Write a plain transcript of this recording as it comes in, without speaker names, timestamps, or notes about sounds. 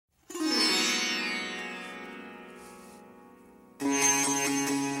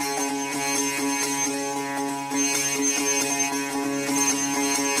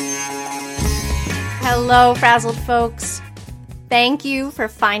Hello, frazzled folks. Thank you for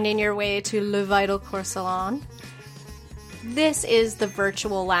finding your way to Le Vital Corps Salon. This is the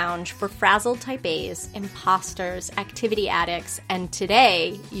virtual lounge for frazzled type A's, imposters, activity addicts, and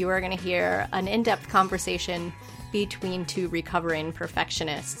today you are going to hear an in-depth conversation between two recovering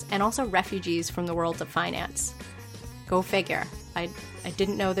perfectionists and also refugees from the world of finance. Go figure. I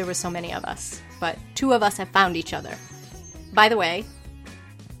didn't know there were so many of us, but two of us have found each other. By the way,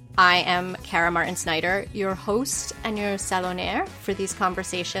 I am Kara Martin-Snyder, your host and your salonnaire for these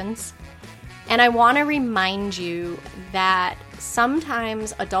conversations. And I want to remind you that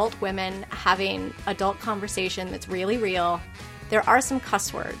sometimes adult women having adult conversation that's really real, there are some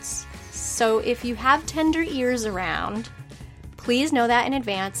cuss words. So if you have tender ears around, please know that in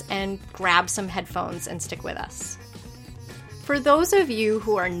advance and grab some headphones and stick with us. For those of you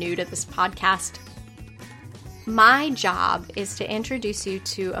who are new to this podcast, my job is to introduce you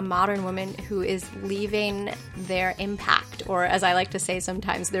to a modern woman who is leaving their impact, or as I like to say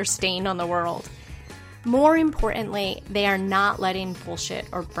sometimes, their stain on the world. More importantly, they are not letting bullshit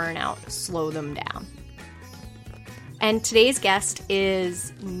or burnout slow them down. And today's guest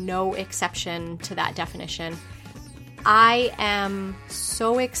is no exception to that definition. I am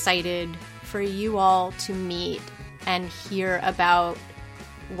so excited for you all to meet and hear about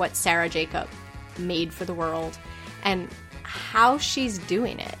what Sarah Jacob made for the world and how she's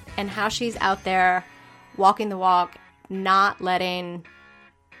doing it and how she's out there walking the walk, not letting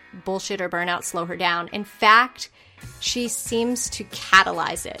bullshit or burnout slow her down. In fact, she seems to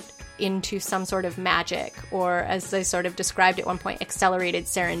catalyze it into some sort of magic, or as I sort of described at one point, accelerated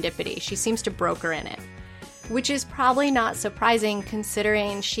serendipity. She seems to broker in it, which is probably not surprising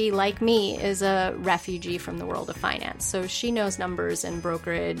considering she, like me, is a refugee from the world of finance. So she knows numbers and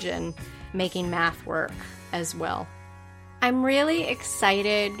brokerage and making math work as well. I'm really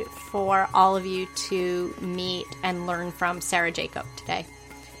excited for all of you to meet and learn from Sarah Jacob today.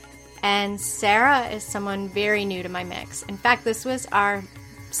 And Sarah is someone very new to my mix. In fact, this was our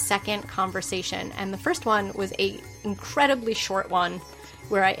second conversation, and the first one was an incredibly short one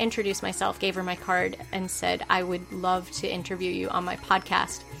where I introduced myself, gave her my card, and said I would love to interview you on my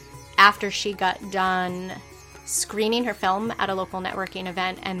podcast after she got done screening her film at a local networking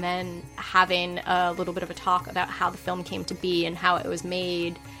event and then having a little bit of a talk about how the film came to be and how it was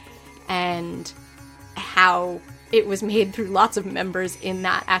made and how it was made through lots of members in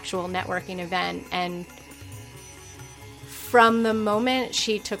that actual networking event. And from the moment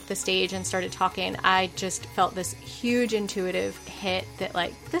she took the stage and started talking, I just felt this huge intuitive hit that,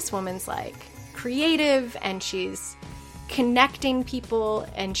 like, this woman's, like, creative and she's connecting people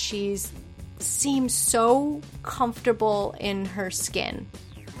and she's seems so comfortable in her skin.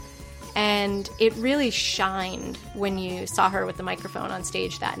 And it really shined when you saw her with the microphone on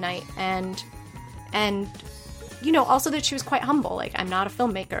stage that night. And you know, also that she was quite humble. Like, I'm not a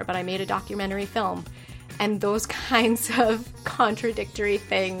filmmaker, but I made a documentary film. And those kinds of contradictory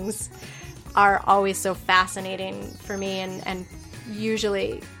things are always so fascinating for me and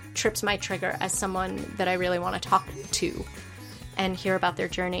usually trips my trigger as someone that I really want to talk to and hear about their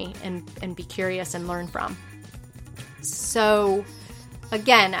journey and be curious and learn from. So,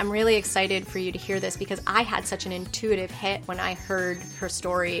 again, I'm really excited for you to hear this because I had such an intuitive hit when I heard her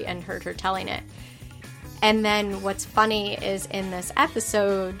story and heard her telling it. And then what's funny is in this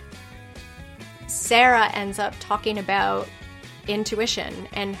episode, Sarah ends up talking about intuition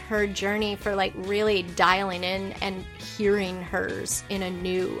and her journey for, like, really dialing in and hearing hers in a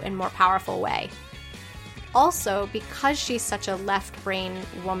new and more powerful way. Also, because she's such a left-brain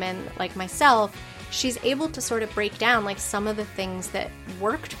woman like myself, she's able to sort of break down, like, some of the things that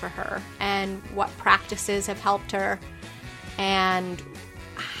worked for her and what practices have helped her and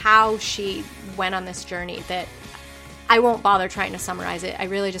how she went on this journey that I won't bother trying to summarize it. I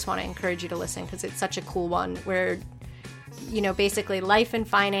really just want to encourage you to listen because it's such a cool one where, you know, basically life in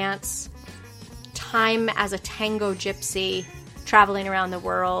finance, time as a tango gypsy, traveling around the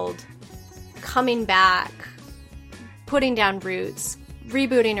world, coming back, putting down roots,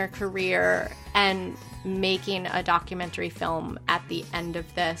 rebooting her career, and making a documentary film at the end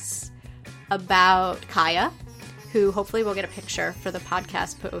of this about Kaya, who hopefully we'll get a picture for the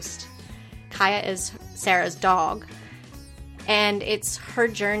podcast post. Kaya is Sarah's dog, and it's her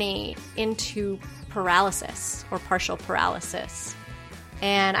journey into paralysis or partial paralysis.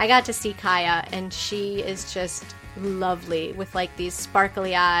 And I got to see Kaya, and she is just lovely with, like, these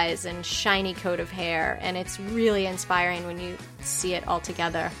sparkly eyes and shiny coat of hair, and it's really inspiring when you see it all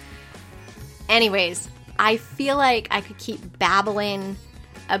together. Anyways, I feel like I could keep babbling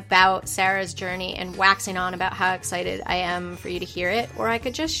about Sarah's journey and waxing on about how excited I am for you to hear it, or I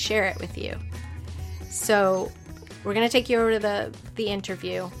could just share it with you. So we're going to take you over to the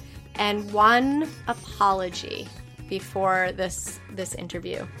interview. And one apology before this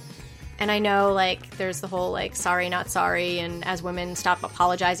interview. And I know, like, there's the whole, like, sorry, not sorry, and as women, stop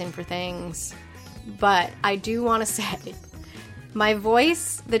apologizing for things. But I do want to say, my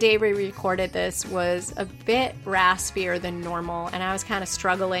voice the day we recorded this was a bit raspier than normal, and I was kind of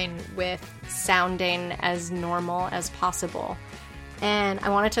struggling with sounding as normal as possible. And I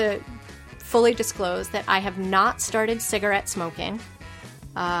wanted to fully disclose that I have not started cigarette smoking.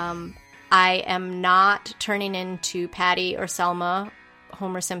 I am not turning into Patty or Selma,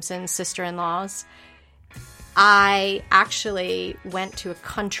 Homer Simpson's sister-in-laws. I actually went to a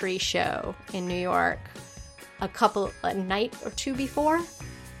country show in New York a night or two before.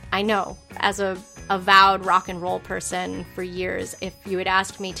 I know, as a avowed rock and roll person for years, if you had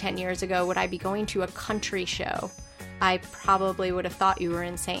asked me 10 years ago, would I be going to a country show, I probably would have thought you were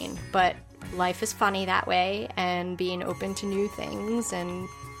insane. But life is funny that way, and being open to new things and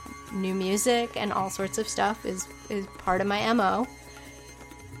new music and all sorts of stuff is part of my MO.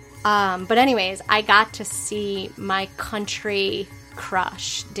 But anyways, I got to see my country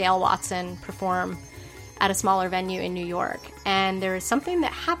crush, Dale Watson, perform at a smaller venue in New York. And there is something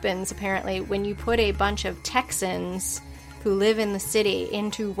that happens, apparently, when you put a bunch of Texans who live in the city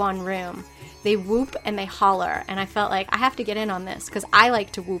into one room. They whoop and they holler. And I felt like I have to get in on this because I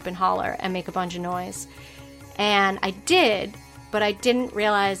like to whoop and holler and make a bunch of noise. And I did, but I didn't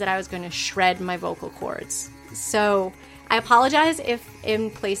realize that I was going to shred my vocal cords. So I apologize if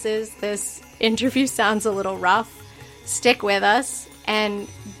in places this interview sounds a little rough. Stick with us and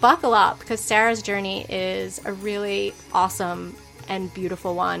buckle up, because Sarah's journey is a really awesome and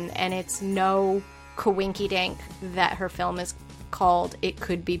beautiful one, and it's no coinky-dink that her film is called It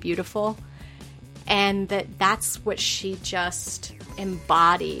Could Be Beautiful, and that's what she just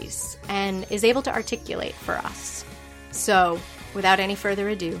embodies and is able to articulate for us. So, without any further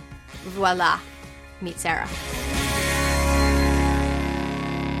ado, voila, meet Sarah.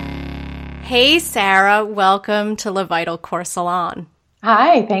 Hey, Sarah, welcome to Le Vital Core Salon.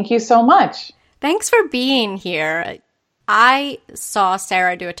 Hi, thank you so much. Thanks for being here. I saw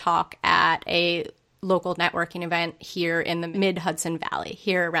Sarah do a talk at a local networking event here in the mid-Hudson Valley,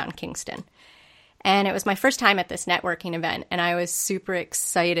 here around Kingston. And it was my first time at this networking event, and I was super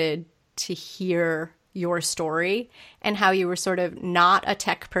excited to hear your story and how you were sort of not a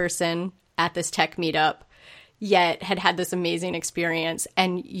tech person at this tech meetup, yet had this amazing experience.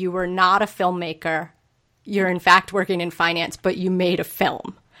 And you were not a filmmaker. You're in fact working in finance, but you made a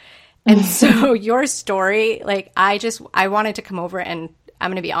film. And so your story, like, I wanted to come over and, I'm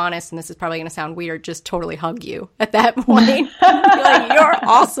going to be honest, and this is probably going to sound weird, just totally hug you at that point. Be like, you're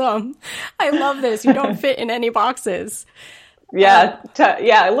awesome. I love this. You don't fit in any boxes. Yeah.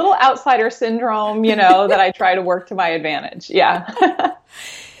 A little outsider syndrome, that I try to work to my advantage. Yeah.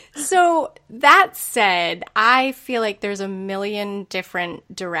 So that said, I feel like there's a million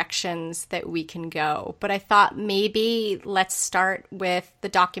different directions that we can go, but I thought maybe let's start with the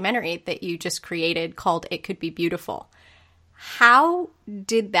documentary that you just created called It Could Be Beautiful. How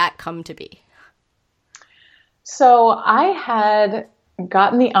did that come to be? So I had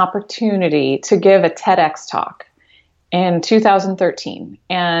gotten the opportunity to give a TEDx talk in 2013,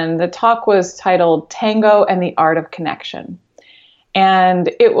 and the talk was titled Tango and the Art of Connection. And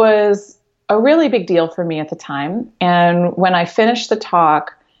it was a really big deal for me at the time. And when I finished the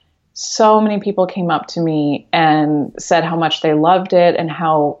talk, so many people came up to me and said how much they loved it and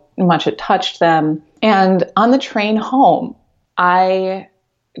how much it touched them. And on the train home, I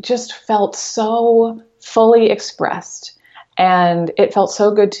just felt so fully expressed. And it felt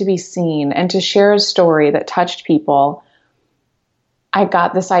so good to be seen and to share a story that touched people. I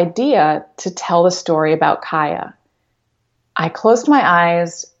got this idea to tell the story about Kaya. I closed my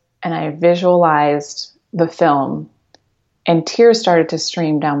eyes and I visualized the film, and tears started to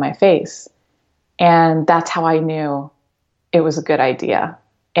stream down my face. And that's how I knew it was a good idea.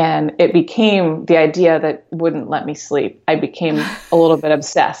 And it became the idea that wouldn't let me sleep. I became a little bit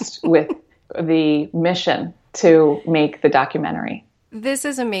obsessed with the mission to make the documentary. This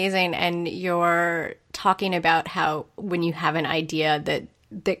is amazing. And you're talking about how when you have an idea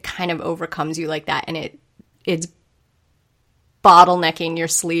that kind of overcomes you like that, and it's bottlenecking your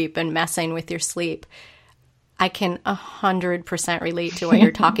sleep and messing with your sleep. I can 100% relate to what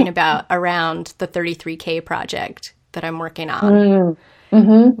you're talking about around the 33K project that I'm working on,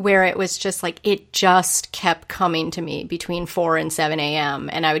 where it was just like, it just kept coming to me between 4 and 7 a.m.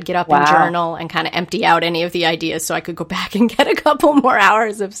 And I would get up and journal and kind of empty out any of the ideas so I could go back and get a couple more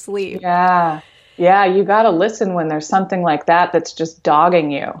hours of sleep. Yeah. Yeah. You got to listen when there's something like that that's just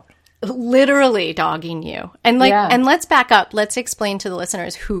dogging you. literally dogging you. And and let's back up. Let's explain to the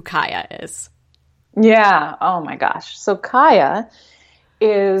listeners who Kaya is. Yeah. Oh my gosh. So Kaya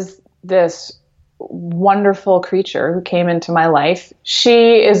is this wonderful creature who came into my life.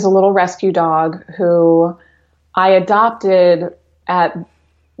 She is a little rescue dog who I adopted at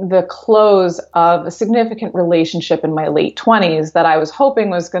the close of a significant relationship in my late 20s that I was hoping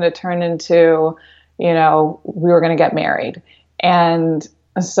was going to turn into, we were going to get married. And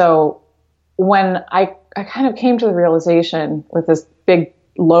so when I kind of came to the realization with this big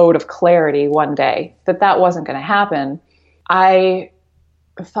load of clarity one day that wasn't going to happen, I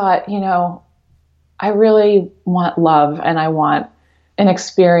thought, I really want love and I want an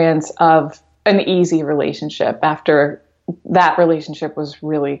experience of an easy relationship after that relationship was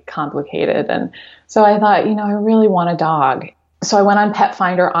really complicated. And so I thought, I really want a dog. So I went on Pet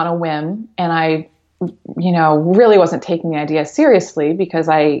Finder on a whim, and I really wasn't taking the idea seriously because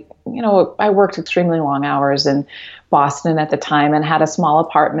I worked extremely long hours in Boston at the time and had a small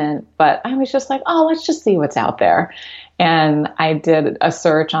apartment, but I was just like, oh, let's just see what's out there. And I did a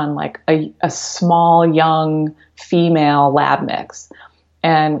search on like a small, young female lab mix.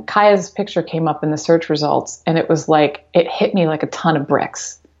 And Kaya's picture came up in the search results, and it was like, it hit me like a ton of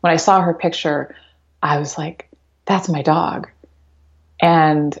bricks. When I saw her picture, I was like, that's my dog.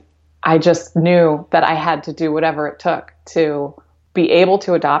 And I just knew that I had to do whatever it took to be able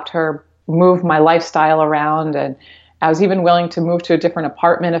to adopt her, move my lifestyle around. And I was even willing to move to a different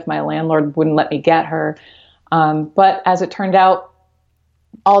apartment if my landlord wouldn't let me get her. But as it turned out,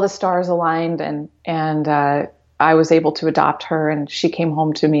 all the stars aligned, and I was able to adopt her, and she came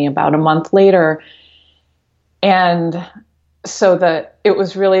home to me about a month later. And so it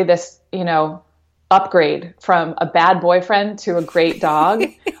was really this, upgrade from a bad boyfriend to a great dog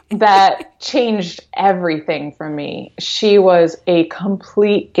that changed everything for me. She was a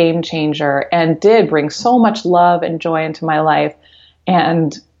complete game changer and did bring so much love and joy into my life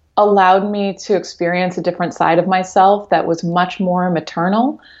and allowed me to experience a different side of myself that was much more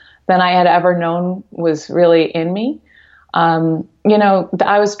maternal than I had ever known was really in me. I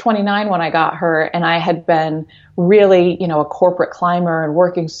was 29 when I got her, and I had been really, a corporate climber and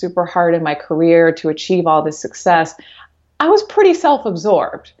working super hard in my career to achieve all this success. I was pretty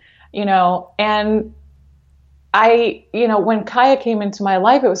self-absorbed, and when Kaya came into my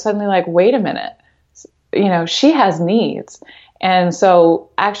life, it was suddenly like, wait a minute, she has needs. And so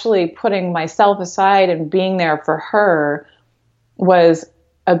actually putting myself aside and being there for her was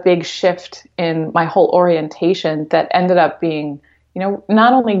a big shift in my whole orientation that ended up being,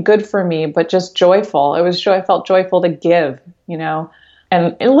 not only good for me, but just joyful. I felt joyful to give,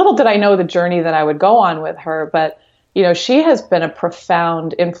 and little did I know the journey that I would go on with her, but, she has been a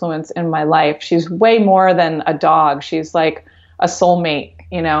profound influence in my life. She's way more than a dog. She's like a soulmate,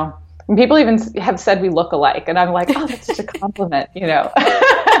 And people even have said we look alike, and I'm like, oh, that's such a compliment,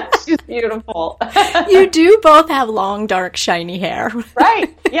 She's beautiful. You do both have long, dark, shiny hair.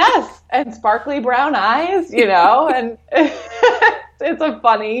 Right. Yes. And sparkly brown eyes, and it's a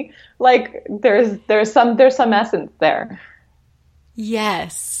funny, like there's some essence there.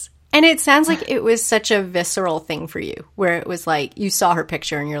 Yes. And it sounds like it was such a visceral thing for you, where it was like, you saw her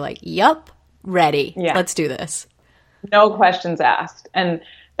picture and you're like, yup, ready. Yeah. Let's do this. No questions asked. And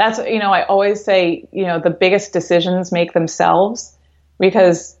that's, I always say, the biggest decisions make themselves,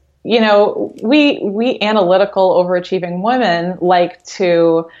 because we analytical, overachieving women like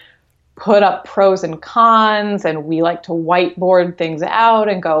to put up pros and cons, and we like to whiteboard things out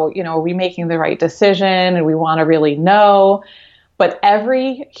and go, are we making the right decision? And we want to really know. But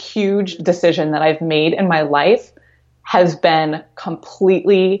every huge decision that I've made in my life has been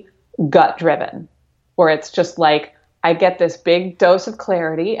completely gut driven, where it's just like, I get this big dose of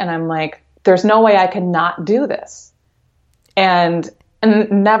clarity and I'm like, there's no way I can not do this. And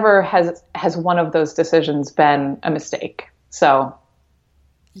never has one of those decisions been a mistake. So,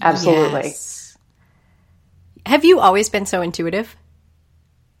 absolutely. Yes. Have you always been so intuitive?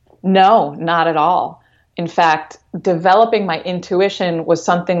 No, not at all. In fact, developing my intuition was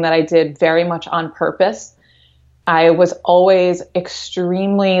something that I did very much on purpose. I was always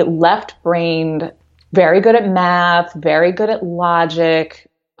extremely left-brained, very good at math, very good at logic.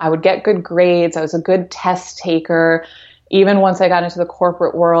 I would get good grades. I was a good test taker. Even once I got into the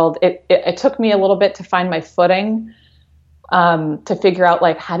corporate world, it took me a little bit to find my footing, to figure out,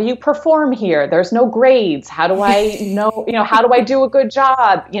 like, how do you perform here? There's no grades. How do I know, how do I do a good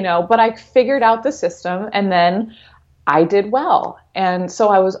job? But I figured out the system, and then I did well. And so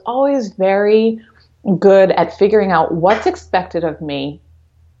I was always very good at figuring out what's expected of me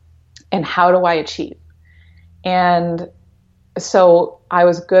and how do I achieve. And so I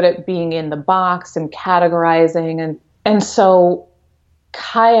was good at being in the box and categorizing. And so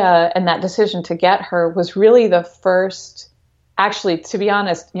Kaya and that decision to get her was really the first, actually, to be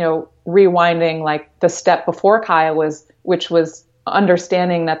honest, rewinding like the step before Kaya which was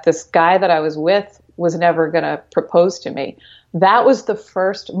understanding that this guy that I was with was never going to propose to me. That was the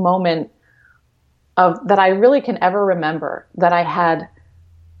first moment that I really can ever remember that I had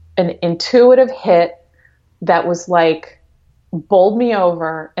an intuitive hit that was like, bowled me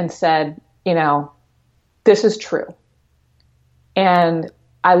over and said, this is true. And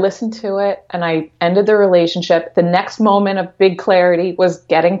I listened to it and I ended the relationship. The next moment of big clarity was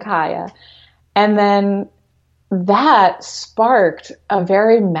getting Kaya. And then that sparked a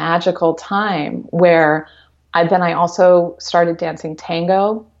very magical time where I also started dancing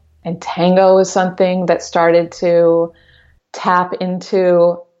tango. And tango is something that started to tap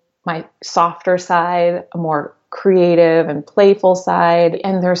into my softer side, a more creative and playful side.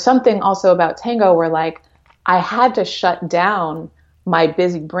 And there's something also about tango where like I had to shut down my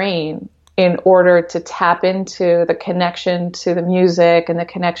busy brain in order to tap into the connection to the music and the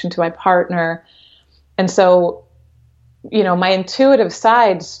connection to my partner. And so, my intuitive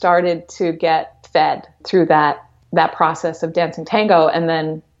side started to get fed through that process of dancing tango. And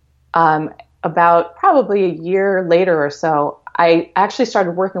then about probably a year later or so, I actually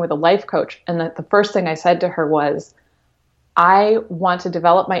started working with a life coach. And the first thing I said to her was, I want to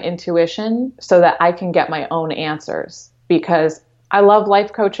develop my intuition so that I can get my own answers, because I love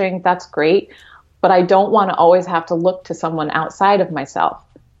life coaching. That's great. But I don't want to always have to look to someone outside of myself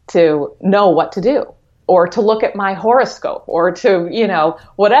to know what to do, or to look at my horoscope, or to,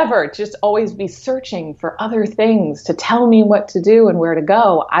 whatever, just always be searching for other things to tell me what to do and where to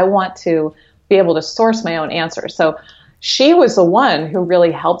go. I want to be able to source my own answers. So she was the one who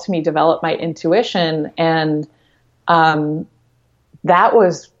really helped me develop my intuition. And that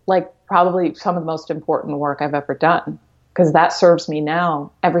was like probably some of the most important work I've ever done, because that serves me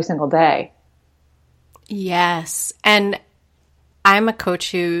now every single day. Yes. And I'm a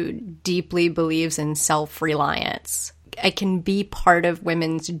coach who deeply believes in self-reliance. I can be part of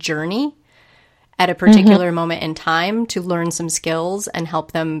women's journey at a particular moment in time to learn some skills and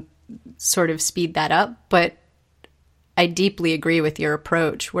help them sort of speed that up. But I deeply agree with your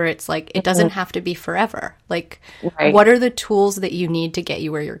approach where it's like, it doesn't have to be forever. Like, right. What are the tools that you need to get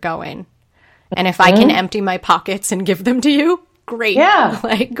you where you're going? And if I can empty my pockets and give them to you, great. Yeah.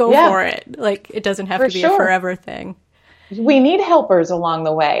 Like, go for it. Like, it doesn't have to be a forever thing. We need helpers along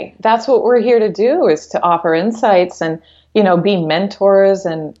the way. That's what we're here to do, is to offer insights and, be mentors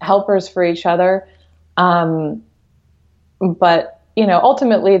and helpers for each other. But,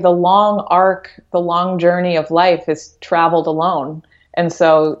 ultimately the long journey of life is traveled alone. And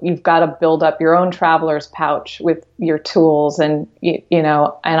so you've got to build up your own traveler's pouch with your tools and,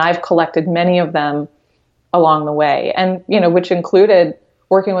 and I've collected many of them along the way, and, which included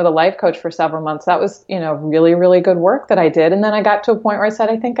working with a life coach for several months. That was, really, really good work that I did. And then I got to a point where I said,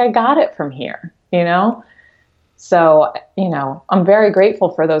 I think I got it from here, So, I'm very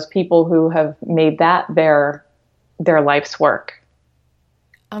grateful for those people who have made that their life's work.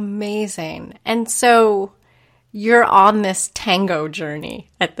 Amazing. And so you're on this tango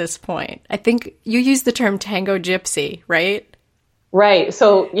journey at this point. I think you use the term tango gypsy, right? Right.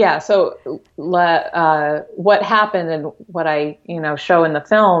 So, yeah. So what happened and what I, show in the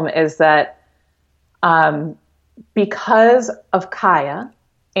film is that because of Kaya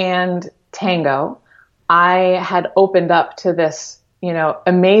and tango, I had opened up to this,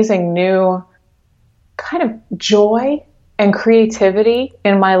 amazing new kind of joy and creativity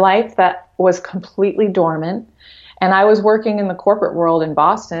in my life that was completely dormant. And I was working in the corporate world in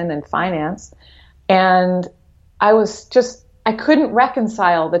Boston in finance. And I couldn't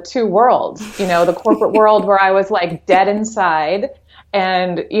reconcile the two worlds, the corporate world where I was like dead inside.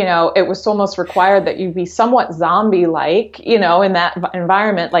 And, it was almost required that you be somewhat zombie-like, in that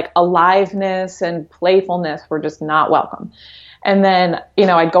environment, like aliveness and playfulness were just not welcome. And then,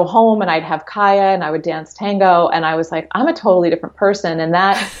 I'd go home and I'd have Kaya and I would dance tango. And I was like, I'm a totally different person. And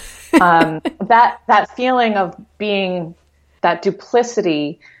that, that feeling of being that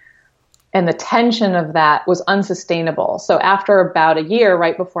duplicity and the tension of that was unsustainable. So after about a year,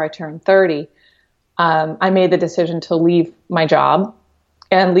 right before I turned 30, I made the decision to leave my job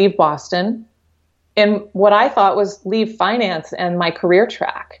and leave Boston, and what I thought was leave finance and my career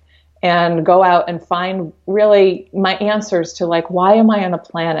track and go out and find really my answers to like, why am I on the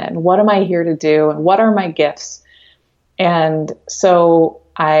planet? And what am I here to do? And what are my gifts? And so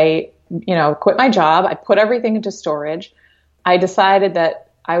I, quit my job. I put everything into storage. I decided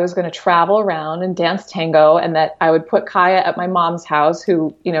that I was going to travel around and dance tango, and that I would put Kaya at my mom's house,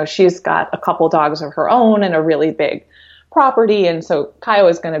 who, she's got a couple dogs of her own and a really big property. And so Kaya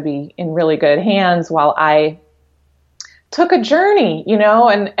was going to be in really good hands while I took a journey,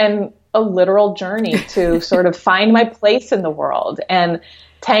 and a literal journey to sort of find my place in the world. And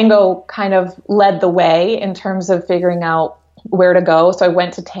tango kind of led the way in terms of figuring out where to go. So I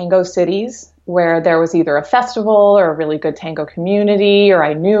went to tango cities where there was either a festival or a really good tango community, or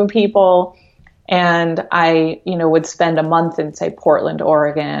I knew people. And I, would spend a month in, say, Portland,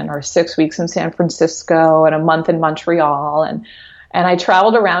 Oregon, or 6 weeks in San Francisco and a month in Montreal. And I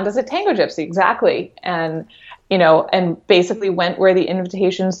traveled around as a tango gypsy, exactly. And basically went where the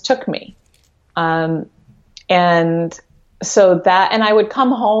invitations took me. And so and I would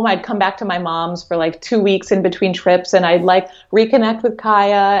come home, I'd come back to my mom's for like 2 weeks in between trips, and I'd like reconnect with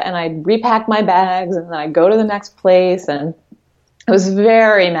Kaya, and I'd repack my bags, and then I'd go to the next place. And it was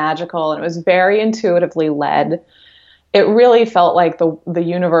very magical, and it was very intuitively led. It really felt like the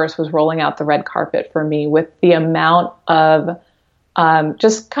universe was rolling out the red carpet for me, with the amount of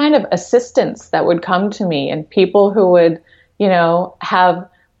just kind of assistance that would come to me, and people who would, have,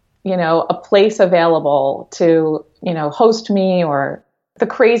 a place available to, host me. Or the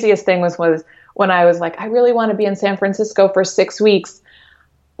craziest thing was when I was like, I really want to be in San Francisco for 6 weeks,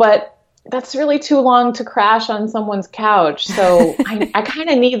 but that's really too long to crash on someone's couch. So I kind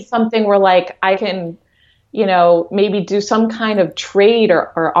of need something where like I can, maybe do some kind of trade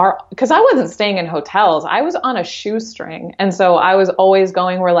or art, because I wasn't staying in hotels. I was on a shoestring. And so I was always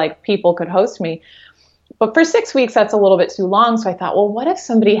going where like people could host me. But for 6 weeks, that's a little bit too long. So I thought, well, what if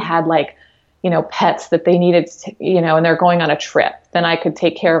somebody had like, pets that they needed, and they're going on a trip, then I could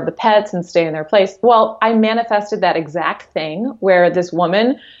take care of the pets and stay in their place. Well, I manifested that exact thing where this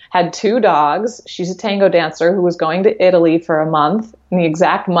woman had 2 dogs. She's a tango dancer who was going to Italy for a month, in the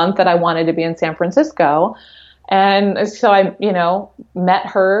exact month that I wanted to be in San Francisco. And so I, met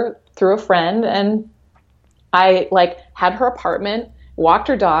her through a friend, and I like had her apartment, walked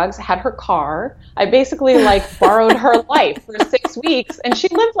her dogs, had her car. I basically like borrowed her life for 6 weeks. And she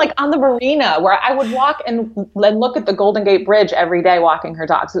lived like on the marina, where I would walk and look at the Golden Gate Bridge every day walking her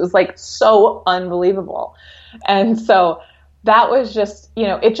dogs. It was like so unbelievable. And so that was just,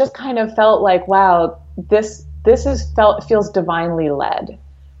 it just kind of felt like, wow, this feels divinely led.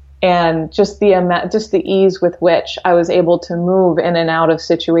 And just the ease with which I was able to move in and out of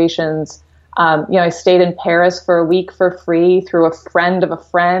situations. I stayed in Paris for a week for free through a friend of a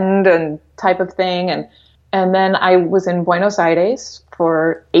friend and type of thing. And then I was in Buenos Aires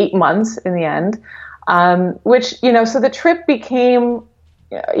for 8 months in the end, which, so the trip became,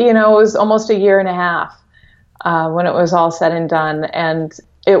 it was almost a year and a half when it was all said and done. And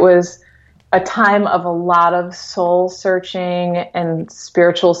it was a time of a lot of soul searching and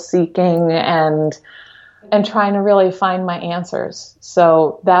spiritual seeking and trying to really find my answers.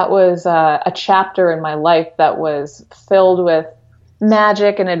 So that was a chapter in my life that was filled with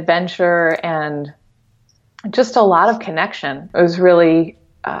magic and adventure and just a lot of connection. It was really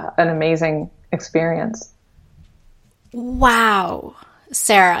an amazing experience. Wow.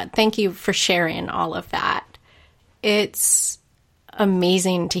 Sarah, thank you for sharing all of that. It's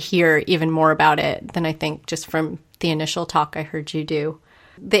amazing to hear even more about it than I think just from the initial talk I heard you do.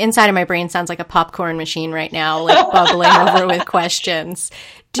 The inside of my brain sounds like a popcorn machine right now, like bubbling over with questions.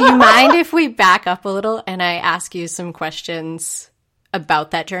 Do you mind if we back up a little and I ask you some questions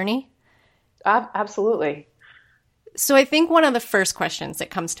about that journey? Absolutely. So I think one of the first questions that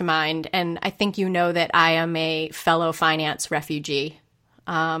comes to mind, and I think you know that I am a fellow finance refugee.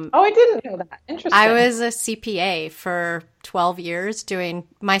 I didn't know that. Interesting. I was a CPA for 12 years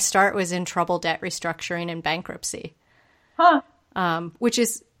my start was in trouble debt restructuring and bankruptcy. Huh. Which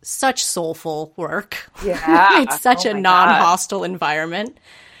is such soulful work. Yeah. It's such a non-hostile environment.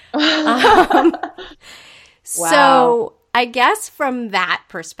 Wow. So I guess from that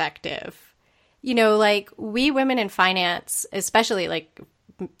perspective, like we women in finance, especially like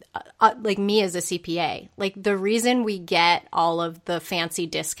me as a CPA, like the reason we get all of the fancy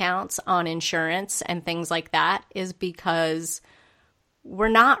discounts on insurance and things like that is because we're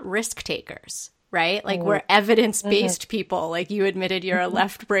not risk takers. Right? Like we're evidence-based people. Like you admitted you're a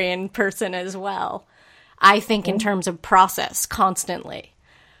left brain person as well. I think in terms of process constantly,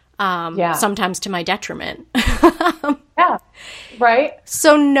 sometimes to my detriment. Yeah, right.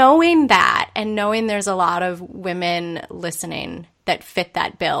 So knowing that and knowing there's a lot of women listening that fit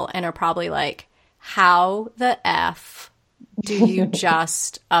that bill and are probably like, how the F do you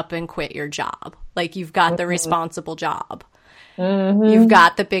just up and quit your job? Like you've got the responsible job. Mm-hmm. You've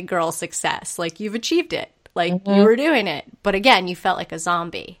got the big girl success. Like you've achieved it. Like you were doing it. But again, you felt like a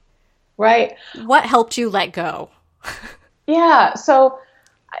zombie. Right. What helped you let go? Yeah. So,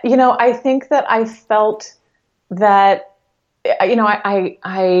 I think that I felt that,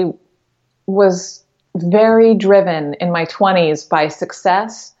 I was very driven in my 20s by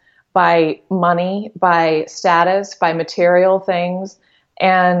success, by money, by status, by material things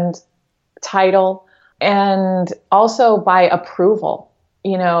and title, and also by approval.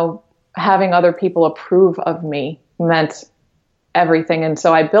 Having other people approve of me meant everything. And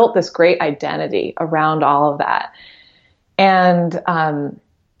so I built this great identity around all of that. And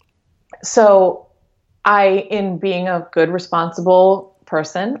so in being a good, responsible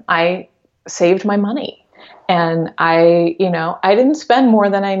person, I saved my money. And I didn't spend more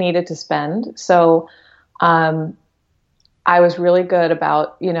than I needed to spend. So I was really good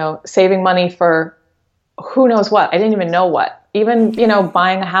about, saving money for who knows what. I didn't even know what. Even,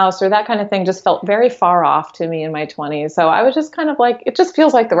 buying a house or that kind of thing just felt very far off to me in my 20s. So I was just kind of like, it just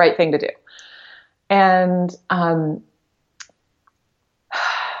feels like the right thing to do. And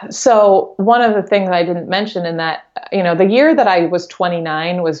so one of the things I didn't mention in that, the year that I was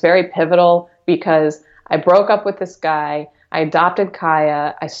 29 was very pivotal because I broke up with this guy. I adopted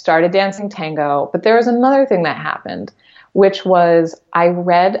Kaya. I started dancing tango. But there was another thing that happened, which was I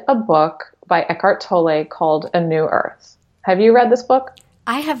read a book by Eckhart Tolle called A New Earth. Have you read this book?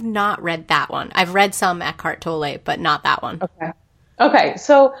 I have not read that one. I've read some Eckhart Tolle, but not that one. Okay.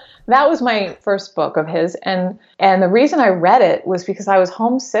 So that was my first book of his. And the reason I read it was because I was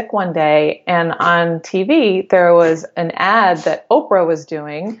homesick one day, and on TV, there was an ad that Oprah was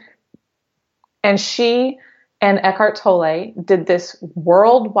doing, and she and Eckhart Tolle did this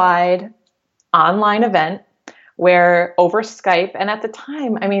worldwide online event where over Skype, and at the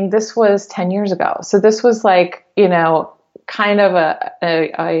time, this was 10 years ago. So this was like, kind of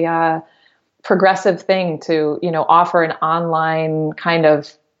a progressive thing to, offer an online kind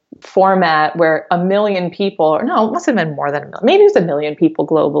of format where 1 million people, or no, it must have been more than 1 million. Maybe it was 1 million people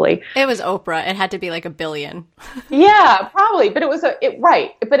globally. It was Oprah. It had to be like 1 billion. Yeah, probably. But it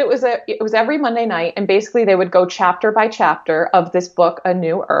was every Monday night. And basically they would go chapter by chapter of this book, A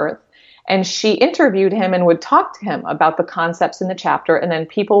New Earth. And she interviewed him and would talk to him about the concepts in the chapter. And then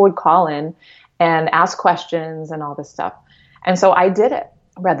people would call in and ask questions and all this stuff. And so I did it,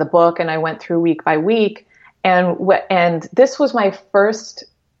 read the book, and I went through week by week. And this was my first,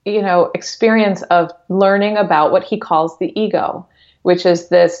 experience of learning about what he calls the ego, which is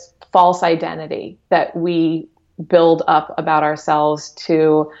this false identity that we build up about ourselves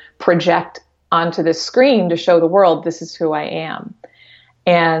to project onto the screen to show the world, this is who I am.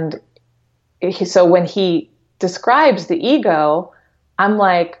 And so when he describes the ego, I'm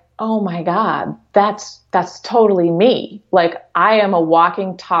like, oh my God, that's totally me. Like I am a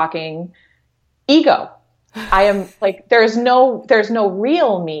walking, talking ego. I am like, there's no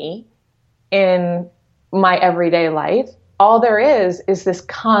real me in my everyday life. All there is this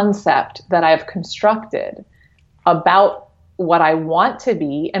concept that I've constructed about what I want to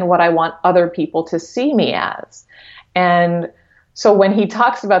be and what I want other people to see me as. And so when he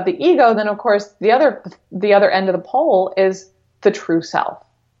talks about the ego, then of course the other end of the pole is the true self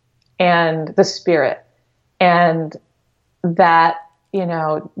and the spirit, and that,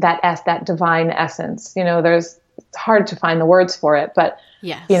 that divine essence, it's hard to find the words for it, but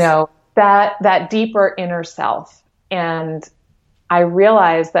yes. That deeper inner self. And I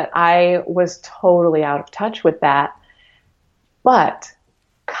realized that I was totally out of touch with that, but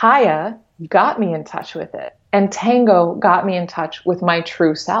Kaya got me in touch with it. And tango got me in touch with my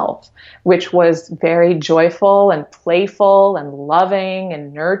true self, which was very joyful and playful and loving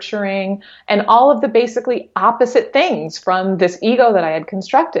and nurturing and all of the basically opposite things from this ego that I had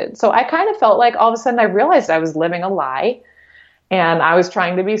constructed. So I kind of felt like all of a sudden I realized I was living a lie and I was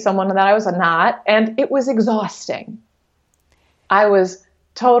trying to be someone that I was not. And it was exhausting. I was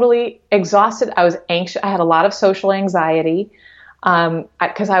totally exhausted. I was anxious. I had a lot of social anxiety.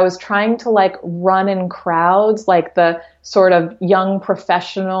 Because I was trying to like run in crowds, like the sort of young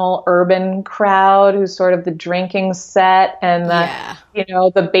professional urban crowd who's sort of the drinking set and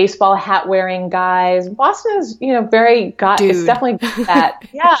the baseball hat wearing guys. Boston is, it's definitely that.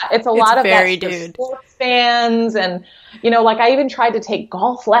 Yeah. It's a lot of very that dude. Sports fans. And, like I even tried to take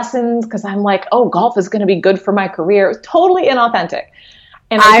golf lessons because I'm like, oh, golf is going to be good for my career. It was totally inauthentic.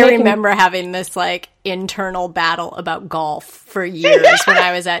 And I remember having this like internal battle about golf for years when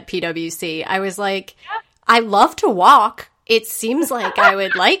I was at PwC. I was like, I love to walk. It seems like I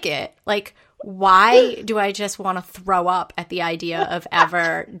would like it. Like, why do I just want to throw up at the idea of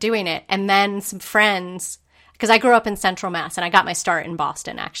ever doing it? And then some friends, because I grew up in Central Mass and I got my start in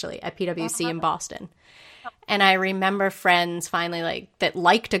Boston, actually, at PwC in Boston. And I remember friends finally like that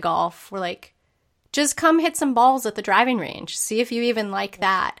liked to golf were like, just come hit some balls at the driving range. See if you even like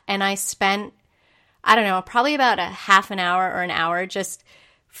that. And I spent, I don't know, probably about a half an hour or an hour just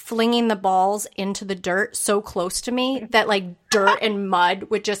flinging the balls into the dirt so close to me that like dirt and mud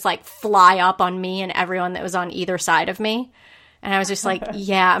would just like fly up on me and everyone that was on either side of me. And I was just like,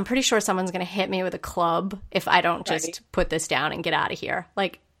 yeah, I'm pretty sure someone's going to hit me with a club if I don't just put this down and get out of here.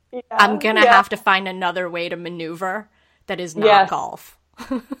 Like, I'm going to have to find another way to maneuver that is not golf.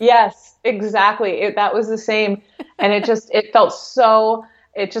 Yes, exactly. That was the same. And it felt so,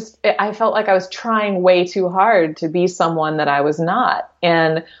 I felt like I was trying way too hard to be someone that I was not.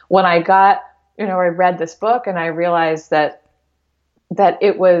 And when I got, I read this book and I realized that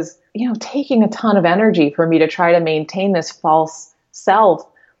it was, taking a ton of energy for me to try to maintain this false self.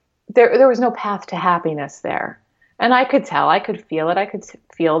 There was no path to happiness there. And I could tell, I could feel it. I could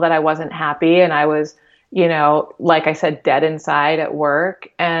feel that I wasn't happy and I was, like I said, dead inside at work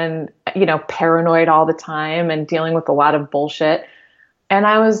and, paranoid all the time and dealing with a lot of bullshit. And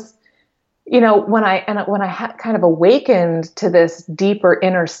I was, when I had kind of awakened to this deeper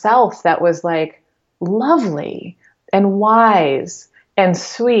inner self that was like lovely and wise and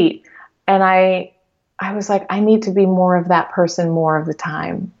sweet. And I was like, I need to be more of that person more of the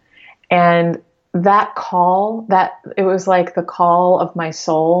time. And that call, it was like the call of my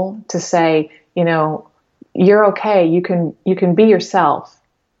soul to say, you're okay. You can be yourself.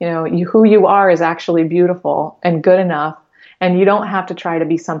 Who you are is actually beautiful and good enough. And you don't have to try to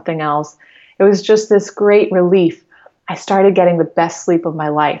be something else. It was just this great relief. I started getting the best sleep of my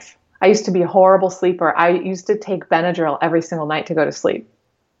life. I used to be a horrible sleeper. I used to take Benadryl every single night to go to sleep.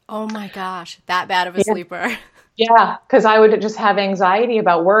 Oh my gosh, that bad of a sleeper. Yeah, because I would just have anxiety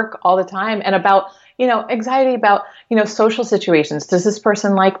about work all the time and about, anxiety about, social situations. Does this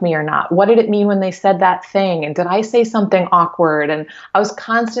person like me or not? What did it mean when they said that thing? And did I say something awkward? And I was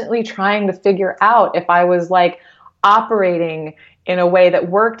constantly trying to figure out if I was like operating in a way that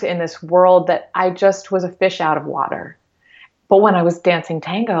worked in this world that I just was a fish out of water. But when I was dancing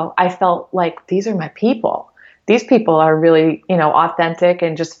tango, I felt like these are my people. These people are really, authentic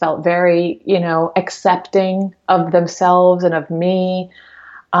and just felt very, accepting of themselves and of me.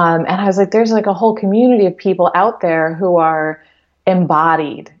 And I was like, there's like a whole community of people out there who are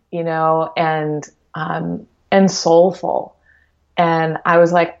embodied, and soulful. And I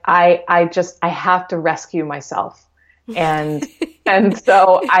was like, I have to rescue myself. And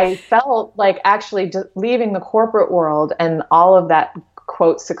so I felt like actually just leaving the corporate world and all of that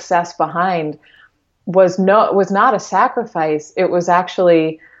quote success behind was not a sacrifice. It was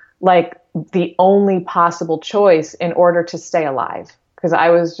actually like the only possible choice in order to stay alive. Because I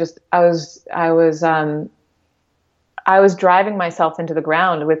was driving myself into the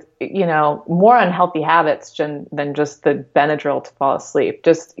ground with, more unhealthy habits than just the Benadryl to fall asleep.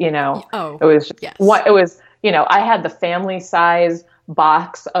 Just, it was what it was. I had the family size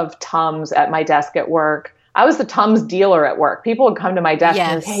box of Tums at my desk at work. I was the Tums dealer at work. People would come to my desk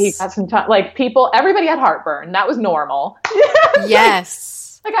and say, hey, you got some Tums? Like everybody had heartburn. That was normal.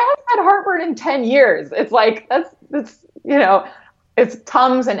 Yes. Like I haven't had heartburn in 10 years. It's like, it's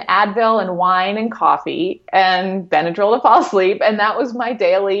Tums and Advil and wine and coffee and Benadryl to fall asleep. And that was my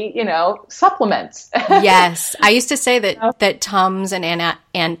daily, supplements. Yes. I used to say that Tums and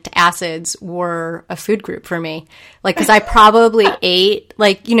antacids were a food group for me. Like, cause I probably ate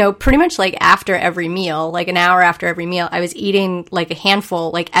pretty much like after every meal, like an hour after every meal, I was eating like a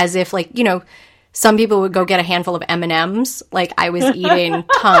handful, like as if some people would go get a handful of M&Ms. Like I was eating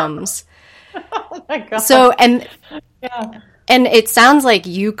Tums. Oh my God. So, and it sounds like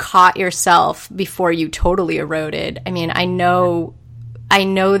you caught yourself before you totally eroded. I mean, I know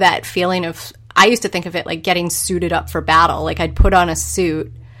that feeling of, I used to think of it like getting suited up for battle. Like I'd put on a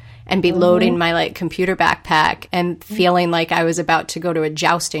suit and be loading my like computer backpack and feeling like I was about to go to a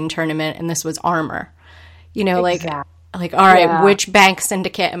jousting tournament and this was armor. Like, all right, which bank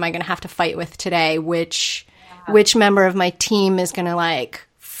syndicate am I going to have to fight with today? Which member of my team is going to like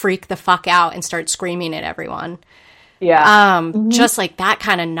freak the fuck out and start screaming at everyone? Yeah. Just like that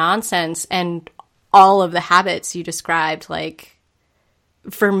kind of nonsense and all of the habits you described, like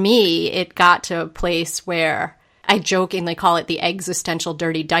for me, it got to a place where I jokingly call it the existential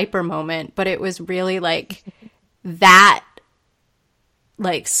dirty diaper moment, but it was really like that,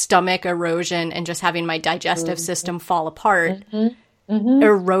 like stomach erosion and just having my digestive system fall apart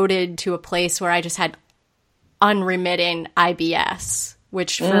eroded to a place where I just had unremitting IBS,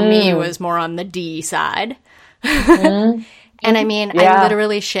 which for me was more on the D side. And I mean, Yeah. I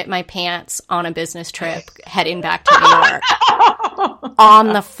literally shit my pants on a business trip heading back to New York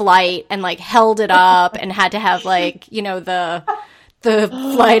on the flight, and like held it up and had to have like, you know, the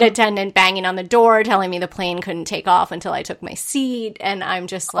flight attendant banging on the door telling me the plane couldn't take off until I took my seat. And I'm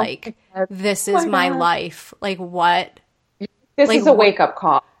just like, this is my life. Like, what? This like, is a wake-up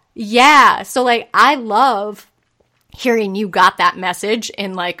call. Yeah. So like, I love hearing you got that message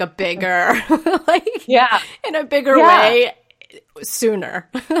in like a bigger, like, in a bigger way sooner.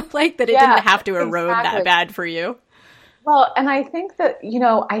 Like that it didn't have to erode that bad for you. Well, and I think that, you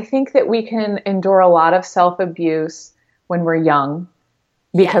know, I think that we can endure a lot of self-abuse when we're young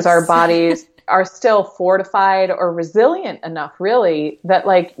because our bodies are still fortified or resilient enough, really, that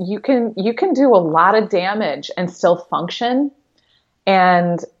like you can do a lot of damage and still function.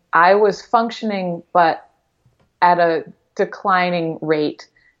 And I was functioning, but at a declining rate,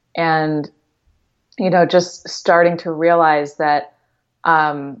 and, you know, just starting to realize that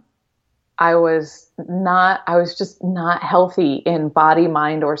I was just not healthy in body,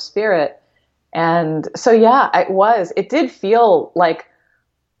 mind, or spirit. And so, it did feel like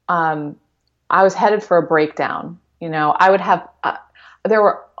I was headed for a breakdown. You know, I would have, there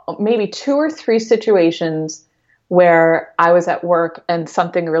were maybe 2 or 3 situations where I was at work and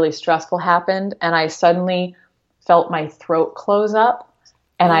something really stressful happened, and I suddenly felt my throat close up,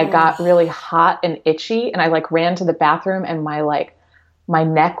 and I got really hot and itchy, and I like ran to the bathroom, and my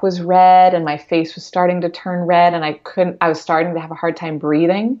neck was red and my face was starting to turn red, and I was starting to have a hard time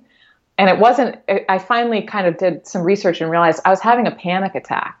breathing. And I finally kind of did some research and realized I was having a panic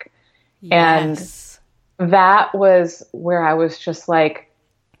attack. Yes. And that was where I was just like,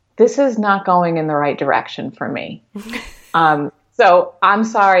 this is not going in the right direction for me. So I'm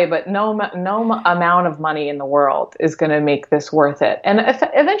sorry, but no amount of money in the world is going to make this worth it. And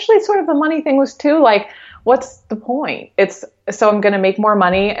eventually sort of the money thing was too, like, what's the point? So I'm going to make more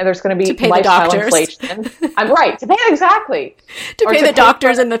money, and there's going to be lifestyle inflation. I'm right. To pay the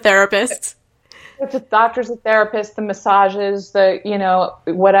doctors and the therapists. The doctors, the therapists, the massages,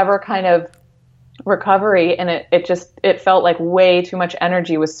 whatever kind of recovery. And it felt like way too much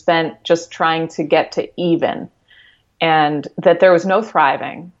energy was spent just trying to get to even, and that there was no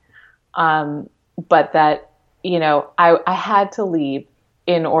thriving. But that, I had to leave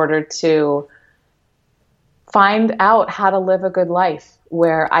in order to find out how to live a good life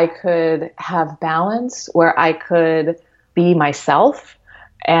where I could have balance, where I could be myself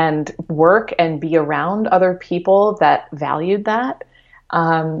and work and be around other people that valued that,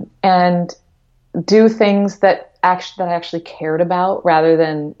 and do things that I actually cared about rather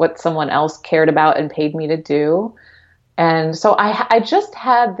than what someone else cared about and paid me to do. And so I just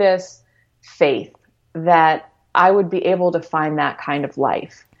had this faith that I would be able to find that kind of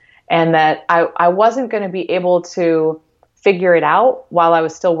life, and that I wasn't going to be able to figure it out while I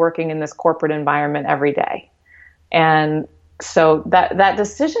was still working in this corporate environment every day. And so that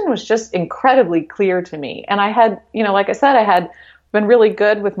decision was just incredibly clear to me. And I had, like I said, I had been really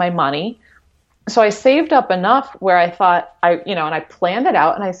good with my money. So I saved up enough where I thought and I planned it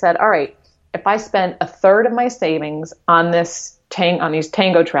out, and I said, all right, if I spend a third of my savings on these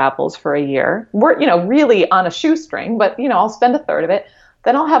tango travels for a year, we're, really on a shoestring, but, I'll spend a third of it.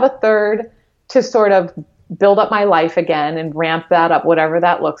 Then I'll have a third to sort of build up my life again and ramp that up, whatever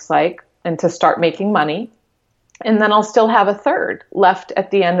that looks like, and to start making money. And then I'll still have a third left at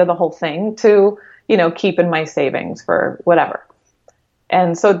the end of the whole thing to, keep in my savings for whatever.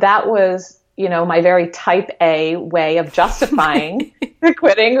 And so that was, my very type A way of justifying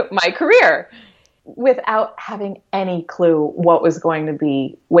quitting my career without having any clue what was going to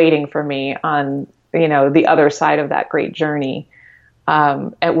be waiting for me on, the other side of that great journey,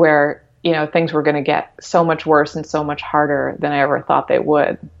 at where, things were going to get so much worse and so much harder than I ever thought they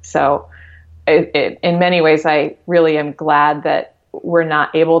would. So in many ways, I really am glad that we're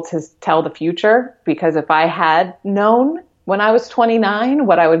not able to tell the future, because if I had known when I was 29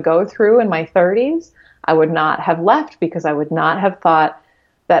 what I would go through in my 30s, I would not have left, because I would not have thought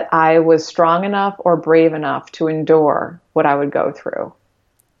that I was strong enough or brave enough to endure what I would go through.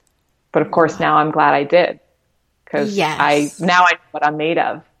 But of course, now I'm glad I did, because I know what I'm made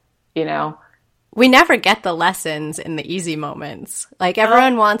of, We never get the lessons in the easy moments. Like,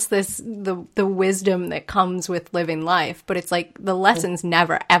 everyone wants the wisdom that comes with living life, but it's like the lessons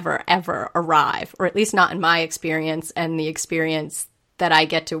never, ever, ever arrive, or at least not in my experience and the experience that I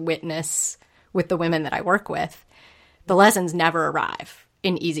get to witness with the women that I work with. The lessons never arrive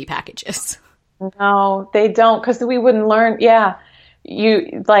in easy packages. No, they don't, because we wouldn't learn. Yeah.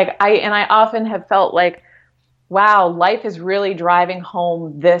 I often have felt like wow, life is really driving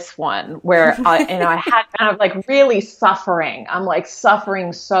home this one where I had kind of like really suffering. I'm like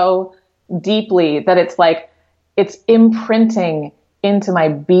suffering so deeply that it's like, it's imprinting into my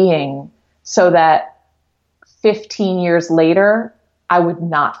being so that 15 years later, I would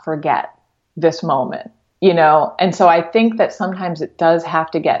not forget this moment, And so I think that sometimes it does have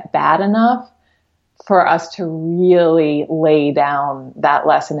to get bad enough for us to really lay down that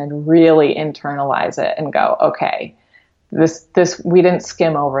lesson and really internalize it and go, okay, this, we didn't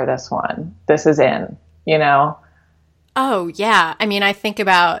skim over this one. This is in. Oh, yeah. I mean, I think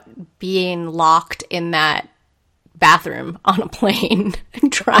about being locked in that bathroom on a plane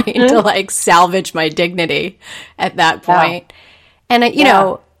and trying to like salvage my dignity at that point. Yeah. And, you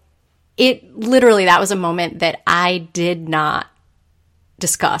know, it literally, that was a moment that I did not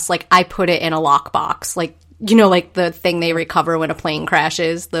discuss. Like, I put it in a lockbox, like, like the thing they recover when a plane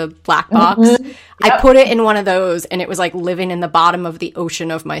crashes, the black box. Mm-hmm. Yep. I put it in one of those, and it was like living in the bottom of the ocean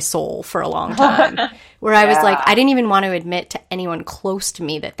of my soul for a long time, where I was like, I didn't even want to admit to anyone close to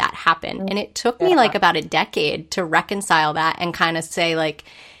me that happened. And it took me like about a decade to reconcile that and kind of say like,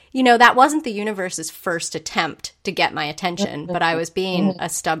 that wasn't the universe's first attempt to get my attention, but I was being a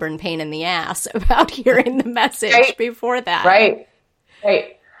stubborn pain in the ass about hearing the message before that. Right.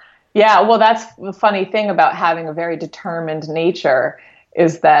 Yeah, well, that's the funny thing about having a very determined nature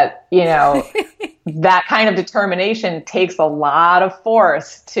is that, that kind of determination takes a lot of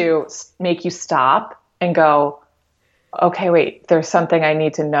force to make you stop and go, okay, wait, there's something I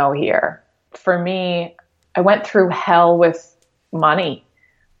need to know here. For me, I went through hell with money,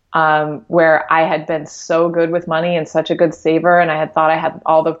 where I had been so good with money and such a good saver, and I had thought I had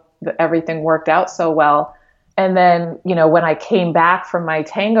all everything worked out so well. And then, when I came back from my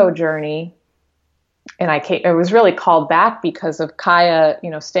tango journey, and I was really called back because of Kaya,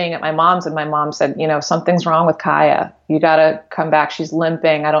 staying at my mom's, and my mom said, something's wrong with Kaya. You got to come back. She's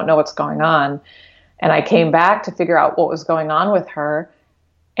limping. I don't know what's going on. And I came back to figure out what was going on with her,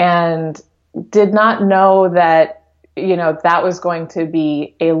 and did not know that, that was going to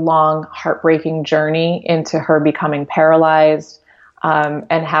be a long, heartbreaking journey into her becoming paralyzed,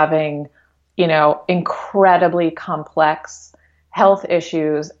 and having incredibly complex health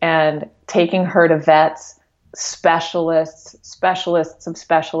issues, and taking her to vets, specialists of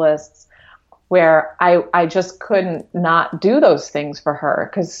specialists, where I just couldn't not do those things for her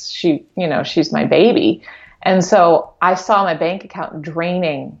because she's my baby. And so I saw my bank account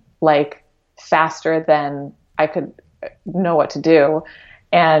draining like faster than I could know what to do.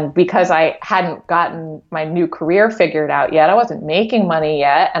 And because I hadn't gotten my new career figured out yet, I wasn't making money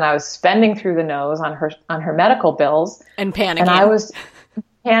yet, and I was spending through the nose on her medical bills and panicking. And I was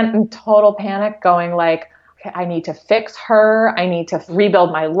in total panic, going like, okay, I need to fix her. I need to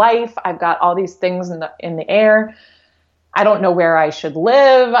rebuild my life. I've got all these things in the air. I don't know where I should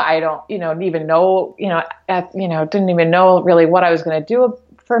live. I don't, even know, didn't even know really what I was going to do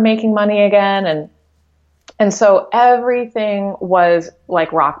for making money again. And so everything was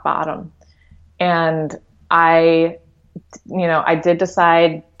like rock bottom. And I did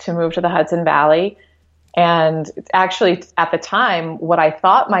decide to move to the Hudson Valley. And actually at the time, what I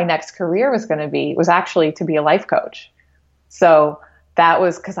thought my next career was going to be was actually to be a life coach. So that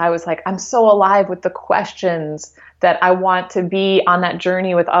was because I was like, I'm so alive with the questions that I want to be on that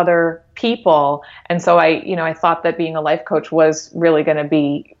journey with other people. And so I thought that being a life coach was really going to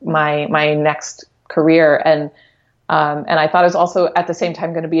be my next career. And I thought I was also at the same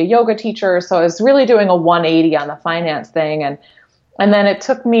time going to be a yoga teacher. So I was really doing a 180 on the finance thing. And then it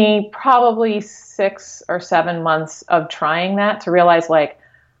took me probably 6 or 7 months of trying that to realize like,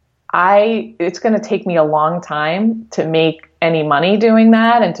 it's going to take me a long time to make any money doing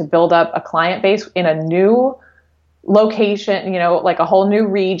that and to build up a client base in a new location, like a whole new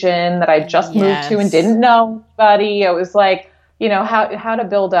region that I just moved to and didn't know anybody. It was like, how to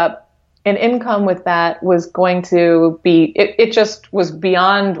build up an income with that was going to be, it just was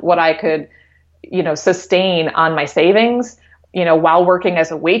beyond what I could, sustain on my savings, while working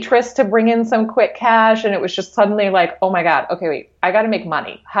as a waitress to bring in some quick cash. And it was just suddenly like, oh my God, okay, wait, I got to make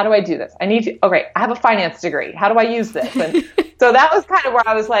money. How do I do this? I have a finance degree. How do I use this? And so that was kind of where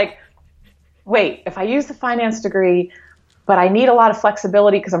I was like, wait, if I use the finance degree, but I need a lot of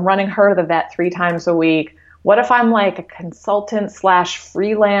flexibility because I'm running her to the vet 3 times a week. What if I'm like a consultant /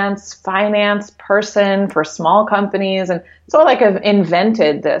 freelance finance person for small companies? And so like I've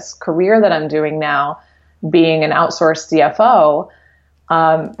invented this career that I'm doing now, being an outsourced CFO,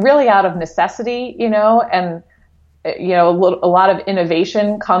 really out of necessity, and, a lot of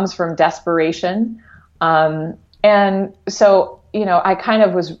innovation comes from desperation. And so I kind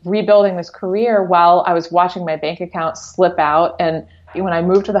of was rebuilding this career while I was watching my bank account slip out. And when I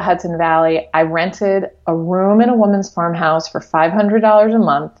moved to the Hudson Valley, I rented a room in a woman's farmhouse for $500 a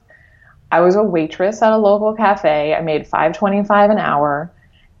month. I was a waitress at a local cafe. I made $5.25 an hour.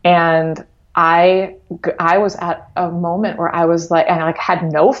 And I was at a moment where I was like, and I had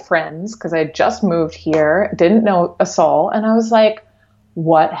no friends because I had just moved here, didn't know a soul. And I was like,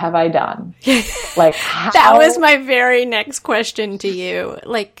 what have I done? Like, how? That was my very next question to you.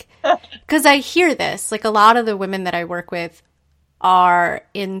 Like, because I hear this, like a lot of the women that I work with are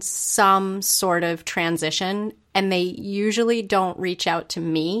in some sort of transition, and they usually don't reach out to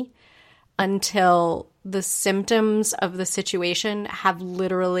me until the symptoms of the situation have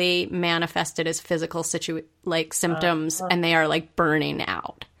literally manifested as physical symptoms, and they are like burning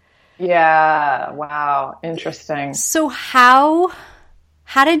out. Yeah. Wow. Interesting. So how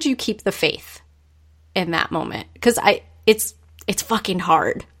did you keep the faith in that moment? Because it's fucking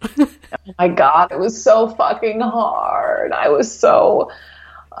hard. Oh my God, it was so fucking hard. I was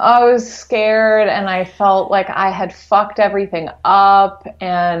scared, and I felt like I had fucked everything up,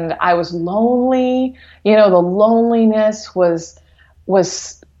 and I was lonely. The loneliness was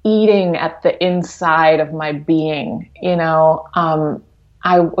eating at the inside of my being.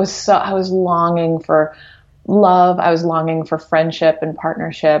 I was longing for love. I was longing for friendship and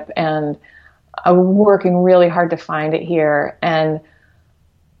partnership, and I was working really hard to find it here. And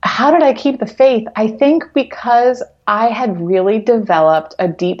how did I keep the faith? I think because I had really developed a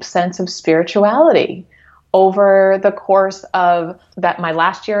deep sense of spirituality over the course of my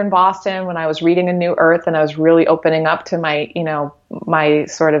last year in Boston, when I was reading A New Earth and I was really opening up to my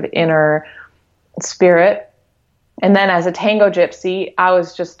sort of inner spirit. And then as a tango gypsy, I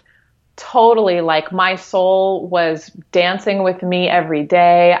was just totally like, my soul was dancing with me every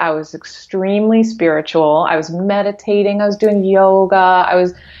day. I was extremely spiritual. I was meditating. I was doing yoga. I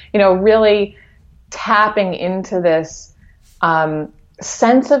was, really tapping into this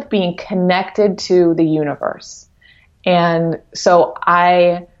sense of being connected to the universe. And so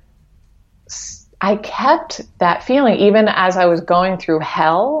I kept that feeling even as I was going through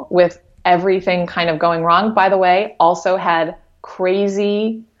hell with everything kind of going wrong. By the way, also had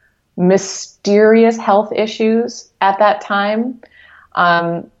crazy, mysterious health issues at that time,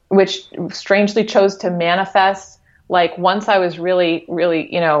 which strangely chose to manifest. Like once I was really, really,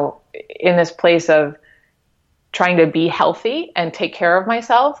 in this place of trying to be healthy and take care of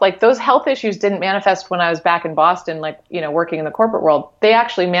myself, like those health issues didn't manifest when I was back in Boston, like, working in the corporate world. They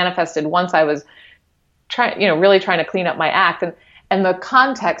actually manifested once I was really trying to clean up my act. And the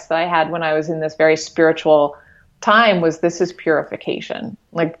context that I had when I was in this very spiritual time was, this is purification.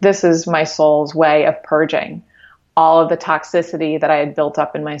 Like, this is my soul's way of purging all of the toxicity that I had built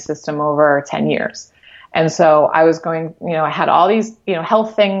up in my system over 10 years. And so I was going, I had all these,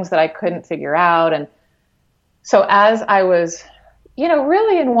 health things that I couldn't figure out. And so as I was,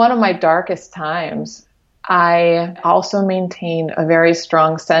 really in one of my darkest times, I also maintained a very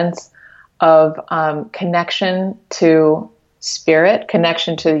strong sense of connection to spirit,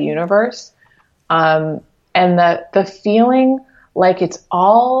 connection to the universe. And the feeling like it's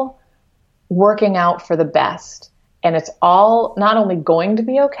all working out for the best. And it's all not only going to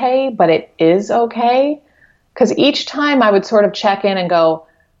be okay, but it is okay. Because each time I would sort of check in and go,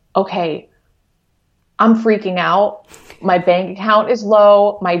 okay, I'm freaking out. My bank account is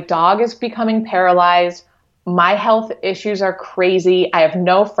low. My dog is becoming paralyzed. My health issues are crazy. I have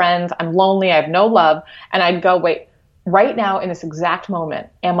no friends. I'm lonely. I have no love. And I'd go, wait, right now in this exact moment,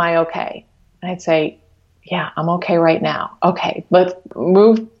 am I okay? And I'd say, yeah, I'm okay right now. Okay, let's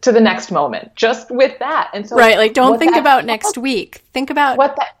move to the next moment. Just with that. And so, right, like don't think about next week. Think about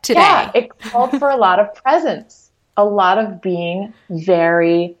today. Yeah, it called for a lot of presence, a lot of being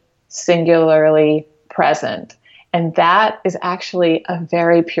very singularly present. And that is actually a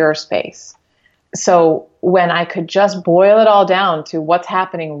very pure space. So when I could just boil it all down to what's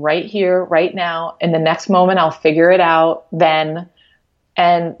happening right here, right now, in the next moment, I'll figure it out then.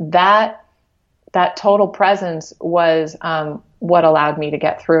 And that total presence was what allowed me to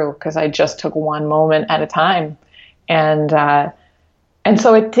get through, because I just took one moment at a time. And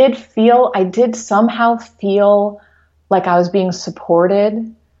so I did somehow feel like I was being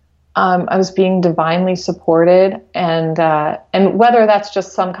supported. I was being divinely supported, and whether that's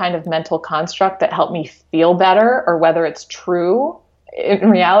just some kind of mental construct that helped me feel better, or whether it's true in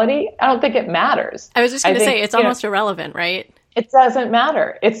reality, I don't think it matters. I was just going to say, it's almost irrelevant, right? It doesn't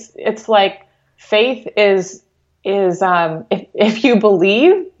matter. It's like faith is if you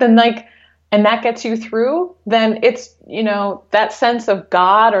believe, then and that gets you through, then it's, that sense of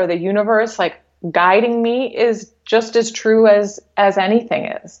God or the universe, like guiding me, is just as true as anything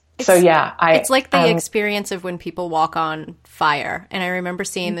is. It's like the experience of when people walk on fire. And I remember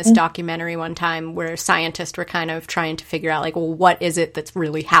seeing this documentary one time where scientists were kind of trying to figure out, like, well, what is it that's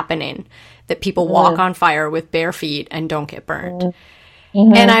really happening that people walk on fire with bare feet and don't get burned?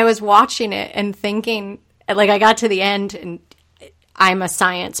 And I was watching it and thinking, like, I got to the end, and I'm a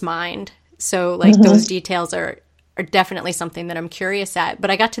science mind. So, like, those details are definitely something that I'm curious at. But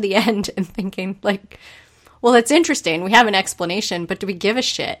I got to the end and thinking, like, well, it's interesting. We have an explanation, but do we give a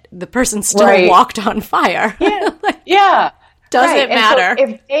shit? The person still walked on fire. Yeah. Does it matter?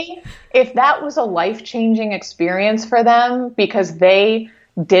 So if that was a life-changing experience for them because they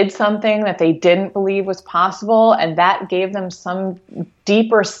did something that they didn't believe was possible, and that gave them some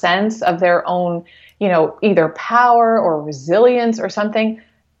deeper sense of their own, either power or resilience or something,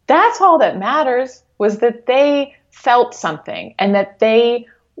 that's all that matters, was that they felt something and that they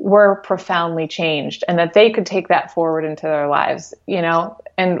were profoundly changed and that they could take that forward into their lives,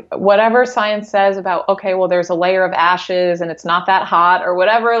 and whatever science says about, okay, well, there's a layer of ashes and it's not that hot or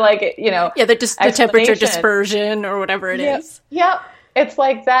whatever, the temperature dispersion or whatever it is. Yeah. It's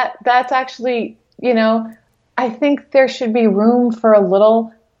like that. That's actually, I think there should be room for a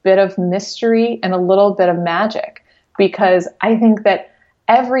little bit of mystery and a little bit of magic, because I think that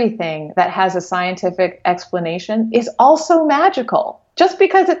everything that has a scientific explanation is also magical. Just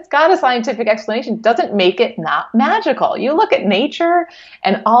because it's got a scientific explanation doesn't make it not magical. You look at nature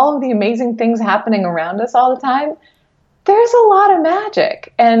and all of the amazing things happening around us all the time, there's a lot of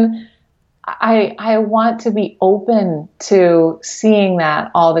magic. And I want to be open to seeing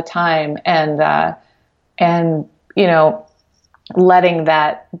that all the time and letting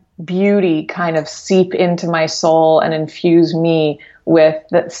that beauty kind of seep into my soul and infuse me with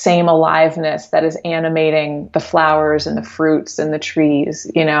the same aliveness that is animating the flowers and the fruits and the trees.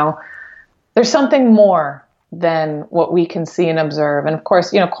 There's something more than what we can see and observe. And of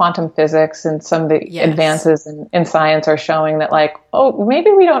course, quantum physics and some of the advances in science are showing that, like, oh,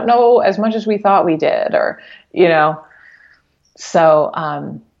 maybe we don't know as much as we thought we did, or, so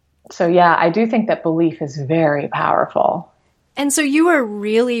yeah, I do think that belief is very powerful. And so you are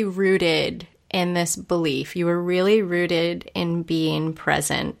really rooted in this belief. You were really rooted in being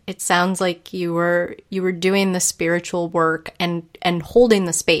present. It sounds like you were doing the spiritual work and holding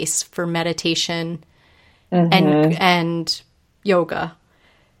the space for meditation and yoga.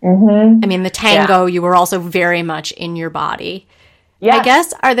 I mean, the tango, you were also very much in your body. Yes. I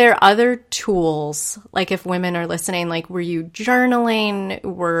guess, are there other tools, like if women are listening, like, were you journaling?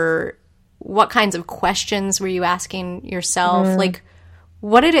 What kinds of questions were you asking yourself? Like,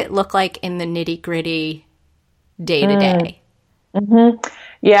 what did it look like in the nitty-gritty day-to-day?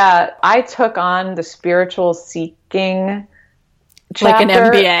 Yeah, I took on the spiritual seeking chapter. Like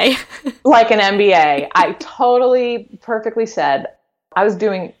an MBA. Like an MBA. I totally perfectly said. I was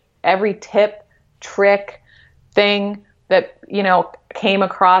doing every tip, trick, thing that, came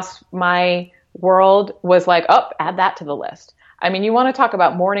across my world, was like, oh, add that to the list. I mean, you want to talk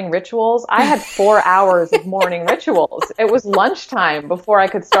about morning rituals? I had 4 hours of morning rituals. It was lunchtime before I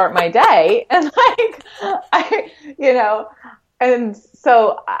could start my day. And and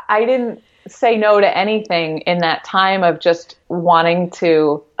so I didn't say no to anything in that time of just wanting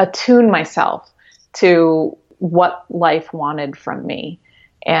to attune myself to what life wanted from me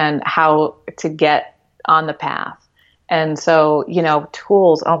and how to get on the path. And so,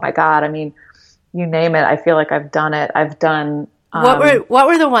 tools, oh my God, I mean, you name it. I feel like I've done it. I've done. What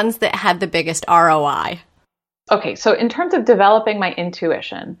were the ones that had the biggest ROI? Okay. So in terms of developing my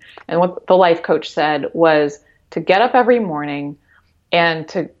intuition, and what the life coach said was to get up every morning and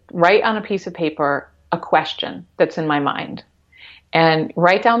to write on a piece of paper a question that's in my mind, and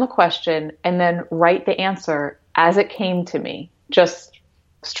write down the question and then write the answer as it came to me. Just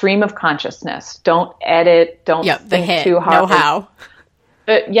stream of consciousness. Don't edit. Don't think too hard. Know how.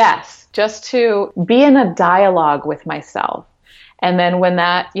 Yes. Just to be in a dialogue with myself. And then when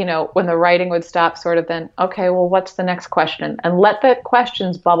that, when the writing would stop, sort of then, okay, well, what's the next question? And let the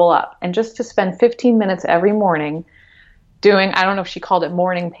questions bubble up. And just to spend 15 minutes every morning doing, I don't know if she called it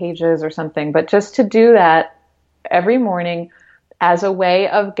morning pages or something, but just to do that every morning as a way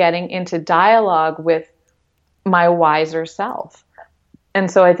of getting into dialogue with my wiser self. And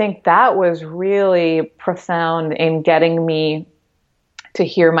so I think that was really profound in getting me to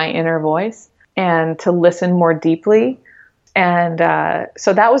hear my inner voice and to listen more deeply. And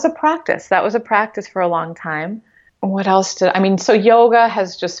so that was a practice. That was a practice for a long time. What else so yoga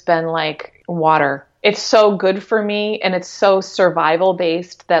has just been like water. It's so good for me, and it's so survival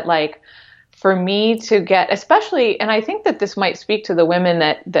based that, like, for me to get, especially, and I think that this might speak to the women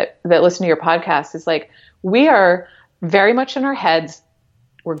that listen to your podcast, is like, we are very much in our heads.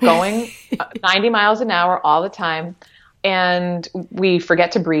 We're going 90 miles an hour all the time, and we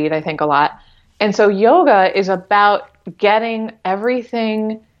forget to breathe, I think, a lot. And so yoga is about getting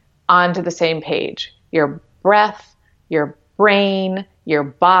everything onto the same page. Your breath, your brain, your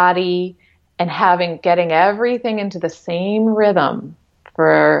body, and getting everything into the same rhythm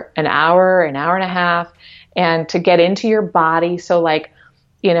for an hour and a half, and to get into your body. So like,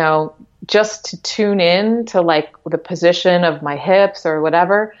 just to tune in to like the position of my hips or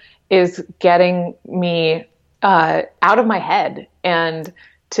whatever is getting me out of my head, and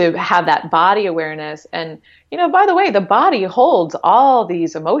to have that body awareness. And, by the way, the body holds all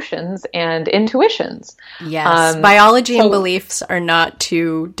these emotions and intuitions. Yes. Biology and beliefs are not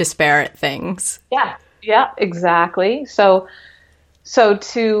two disparate things. Yeah, exactly. So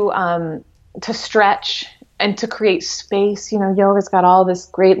to stretch and to create space, yoga's got all this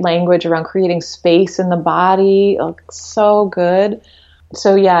great language around creating space in the body. So good.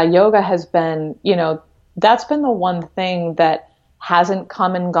 So yeah, yoga has been, that's been the one thing that hasn't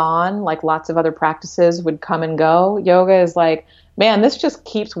come and gone, like lots of other practices would come and go. Yoga is like, man, this just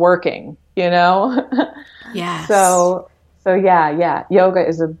keeps working, Yes. So yeah, yoga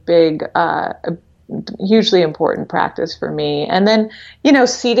is a big, hugely important practice for me. And then,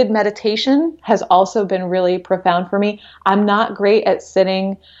 seated meditation has also been really profound for me. I'm not great at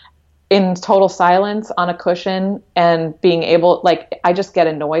sitting in total silence on a cushion and being able, I just get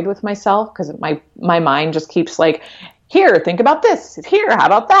annoyed with myself because my mind just keeps like, here, think about this. Here, how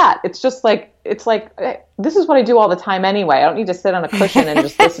about that? It's just like, this is what I do all the time anyway. I don't need to sit on a cushion and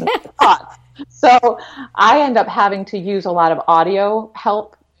just listen to thoughts. So I end up having to use a lot of audio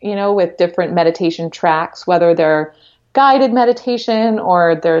help, with different meditation tracks, whether they're guided meditation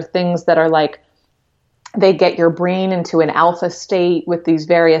or they're things that are like, they get your brain into an alpha state with these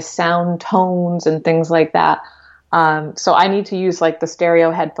various sound tones and things like that. So I need to use like the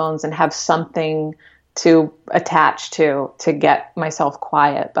stereo headphones and have something to attach to get myself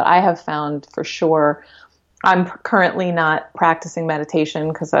quiet. But I have found for sure, I'm currently not practicing meditation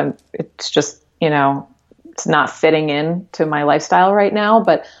because it's just, it's not fitting in to my lifestyle right now.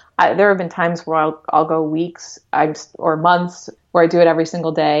 But there have been times where I'll go weeks or months where I do it every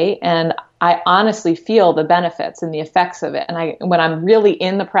single day. And I honestly feel the benefits and the effects of it. And when I'm really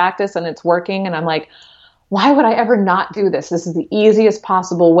in the practice and it's working, and I'm like, why would I ever not do this? This is the easiest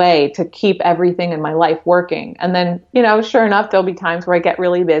possible way to keep everything in my life working. And then, sure enough, there'll be times where I get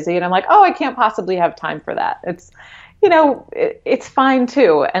really busy and I'm like, oh, I can't possibly have time for that. It's, it's fine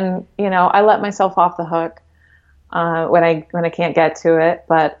too. And, I let myself off the hook when I can't get to it.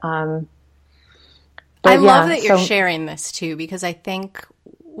 But I love that you're sharing this too, because I think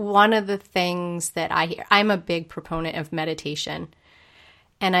one of the things that I hear, I'm a big proponent of meditation,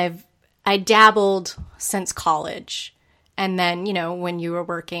 and I dabbled since college. And then, when you were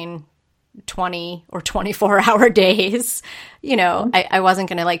working 20 or 24-hour days, I wasn't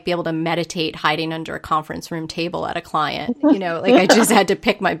going to be able to meditate hiding under a conference room table at a client. I just had to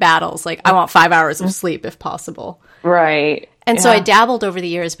pick my battles. I want 5 hours of sleep if possible. Right. And so I dabbled over the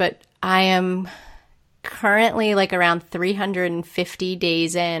years, but I am currently around 350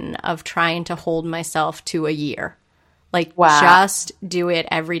 days in of trying to hold myself to a year. Wow. Just do it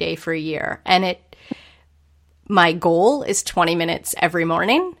every day for a year. And my goal is 20 minutes every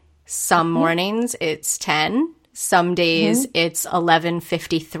morning. Some mornings it's 10. Some days it's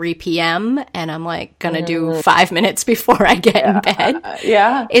 11:53 p.m. and I'm going to do 5 minutes before I get in bed.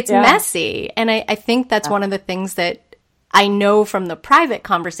 It's messy. And I think that's one of the things that I know from the private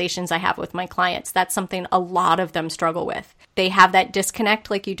conversations I have with my clients. That's something a lot of them struggle with. They have that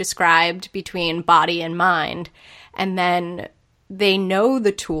disconnect, like you described, between body and mind. And then they know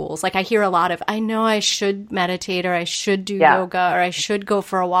the tools. I hear a lot of, I know I should meditate, or I should do yoga, or I should go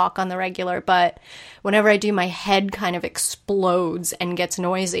for a walk on the regular. But whenever I do, my head kind of explodes and gets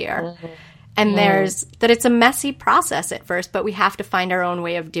noisier. And there's that it's a messy process at first, but we have to find our own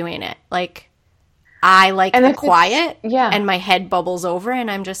way of doing it. I like the quiet and my head bubbles over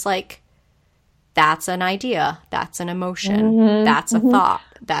and I'm just like, that's an idea. That's an emotion. That's a thought.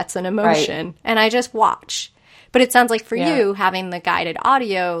 That's an emotion. Right. And I just watch. But it sounds like for you, having the guided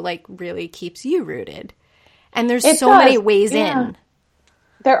audio really keeps you rooted. And there's so many ways in.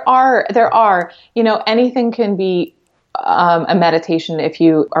 There are. Anything can be a meditation if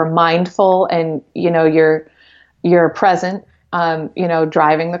you are mindful and you're present.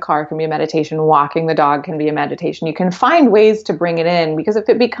 Driving the car can be a meditation. Walking the dog can be a meditation. You can find ways to bring it in, because if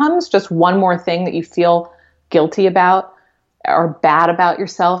it becomes just one more thing that you feel guilty about or bad about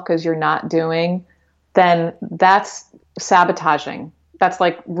yourself because you're not doing, then that's sabotaging that's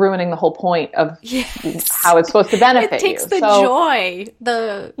like ruining the whole point of Yes. how it's supposed to benefit It takes you. the joy.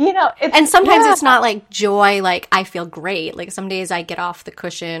 And sometimes it's not like joy, like I feel great. Like some days I get off the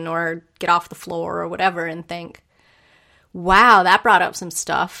cushion or get off the floor or whatever and think, wow, that brought up some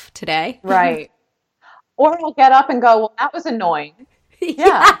stuff today. Right. Or I'll get up and go, well, that was annoying.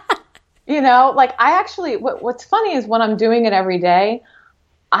 Yeah. Like I actually, what's funny is when I'm doing it every day,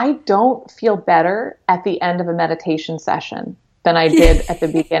 I don't feel better at the end of a meditation session than I did at the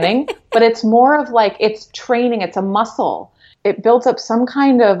beginning, but it's more of like, it's training, it's a muscle. It builds up some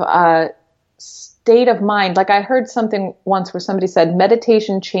kind of state of mind. Like I heard something once where somebody said,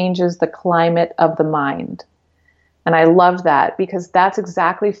 meditation changes the climate of the mind. And I loved that because that's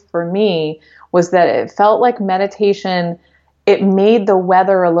exactly for me, was that it felt like meditation, it made the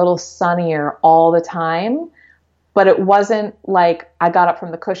weather a little sunnier all the time, but it wasn't like I got up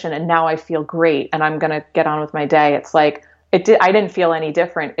from the cushion and now I feel great and I'm going to get on with my day. It's like, I didn't feel any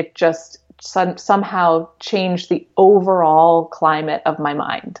different. It just somehow changed the overall climate of my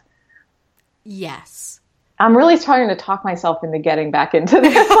mind. Yes. I'm really trying to talk myself into getting back into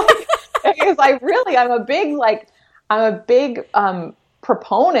this because I'm a big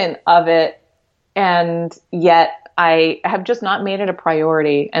proponent of it. And yet I have just not made it a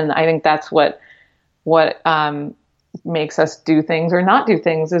priority. And I think that's what makes us do things or not do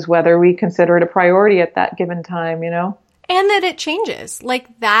things, is whether we consider it a priority at that given time, And that it changes.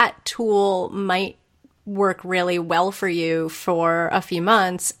 Like that tool might work really well for you for a few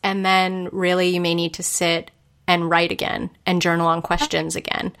months, and then really you may need to sit and write again and journal on questions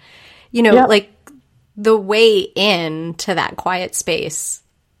again. Like the way in to that quiet space,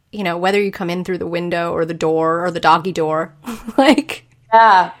 whether you come in through the window or the door or the doggy door, like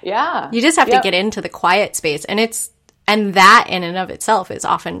you just have to get into the quiet space. And that in and of itself is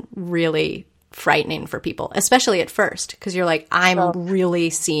often really frightening for people, especially at first, because you're like, I'm really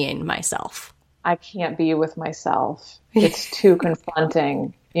seeing myself. I can't be with myself. It's too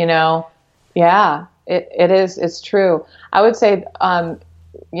confronting, Yeah, it is. It's true. I would say,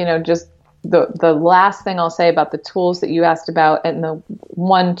 just the last thing I'll say about the tools that you asked about, and the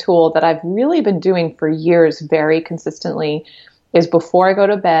one tool that I've really been doing for years very consistently, is before I go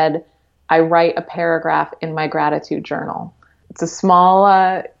to bed, I write a paragraph in my gratitude journal. It's a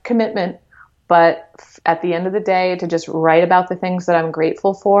small commitment, but at the end of the day, to just write about the things that I'm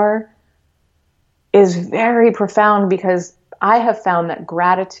grateful for is very profound, because I have found that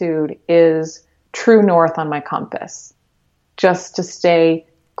gratitude is true north on my compass. Just to stay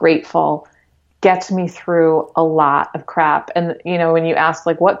grateful gets me through a lot of crap. And, when you ask,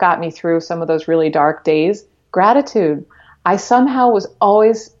 like, what got me through some of those really dark days, gratitude. I somehow was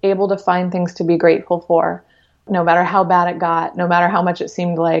always able to find things to be grateful for, no matter how bad it got, no matter how much it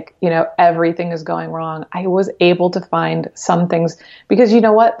seemed like, everything is going wrong. I was able to find some things, because you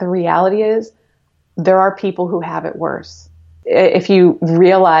know what? The reality is there are people who have it worse. If you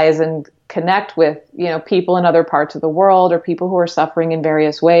realize and connect with, people in other parts of the world or people who are suffering in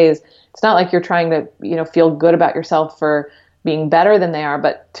various ways, it's not like you're trying to, feel good about yourself for being better than they are,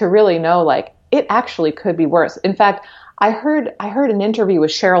 but to really know, like, it actually could be worse. In fact, I heard an interview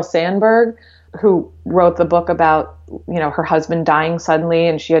with Sheryl Sandberg, who wrote the book about, her husband dying suddenly,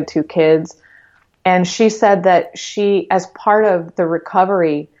 and she had 2 kids. And she said that she, as part of the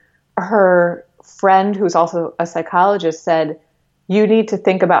recovery, her friend, who's also a psychologist, said, you need to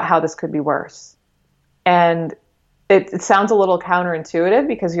think about how this could be worse. And it sounds a little counterintuitive,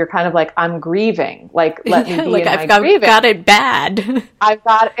 because you're kind of like, I'm grieving. Like, let me be like, in my grieving. I've got it bad. I've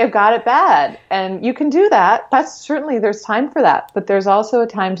got it bad. And you can do that. There's time for that. But there's also a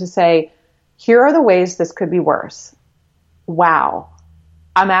time to say, here are the ways this could be worse. Wow.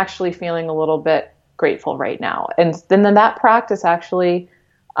 I'm actually feeling a little bit grateful right now. And then that practice actually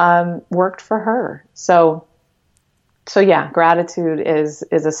worked for her. So yeah, gratitude is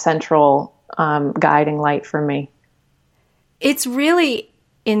a central guiding light for me. It's really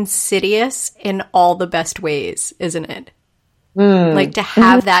insidious in all the best ways, isn't it? Like to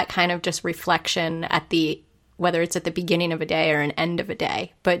have that kind of just reflection whether it's at the beginning of a day or an end of a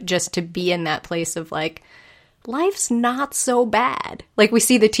day, but just to be in that place of like, life's not so bad. Like we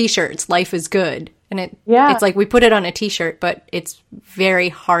see the t-shirts, life is good. And it's like we put it on a t-shirt, but it's very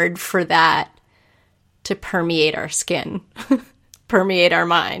hard for that to permeate our skin, permeate our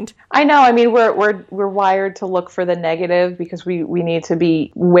mind. I know. I mean, we're wired to look for the negative, because we need to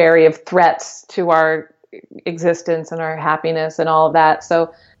be wary of threats to our existence and our happiness and all of that.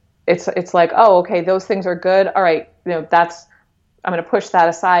 So it's like, oh, okay, those things are good. All right, I'm going to push that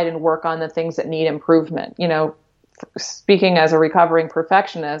aside and work on the things that need improvement. Speaking as a recovering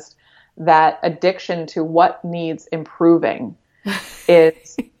perfectionist, that addiction to what needs improving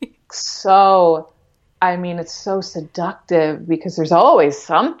It's so, I mean, it's so seductive because there's always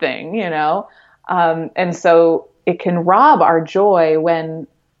something, and so it can rob our joy when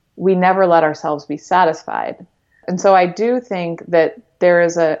we never let ourselves be satisfied. And so I do think that there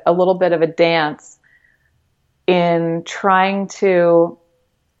is a little bit of a dance in trying to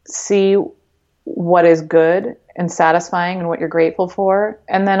see what is good and satisfying and what you're grateful for,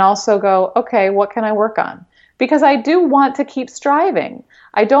 and then also go, okay, what can I work on? Because I do want to keep striving.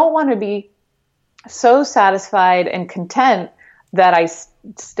 I don't want to be so satisfied and content that I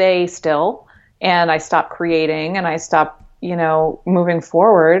stay still and I stop creating and I stop, moving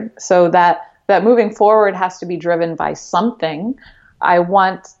forward. So that moving forward has to be driven by something. I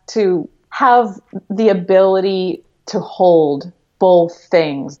want to have the ability to hold both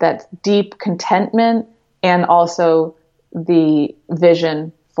things, that deep contentment and also the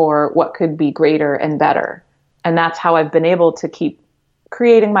vision for what could be greater and better. And that's how I've been able to keep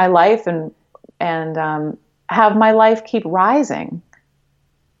creating my life and have my life keep rising.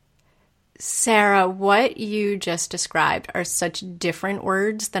 Sarah, what you just described are such different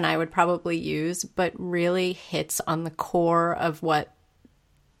words than I would probably use, but really hits on the core of what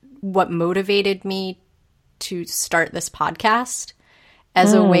motivated me to start this podcast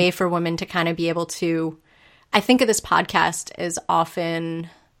as a way for women to kind of be able to, I think of this podcast as often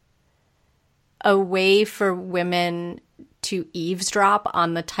a way for women to eavesdrop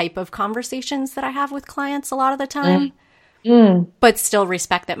on the type of conversations that I have with clients a lot of the time. But still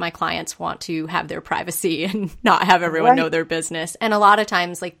respect that my clients want to have their privacy and not have everyone know their business. And a lot of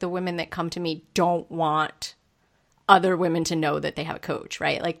times, like, the women that come to me don't want other women to know that they have a coach,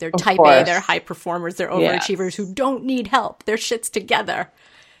 right? Like, they're type A, they're high performers, they're overachievers who don't need help. Their shit's together.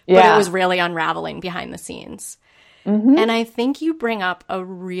 But it was really unraveling behind the scenes. And I think you bring up a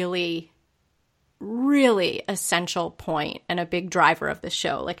really, really essential point and a big driver of the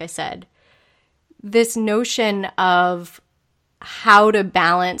show. Like I said, this notion of how to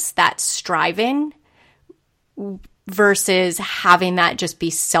balance that striving versus having that just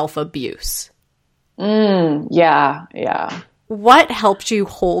be self-abuse. Yeah. What helped you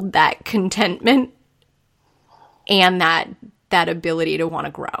hold that contentment and that ability to want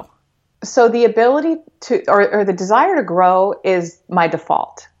to grow? So the ability to, or the desire to grow is my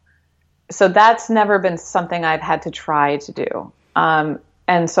default. So that's never been something I've had to try to do.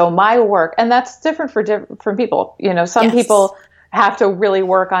 And so my work, and that's different for people. Some people have to really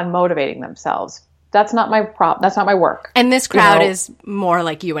work on motivating themselves. That's not my problem. That's not my work. And this crowd is more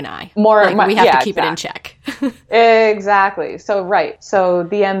like you and I. We have to keep it in check. Exactly. So, right. So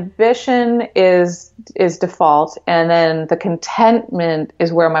the ambition is default, and then the contentment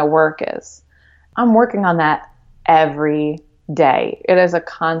is where my work is. I'm working on that every day. It is a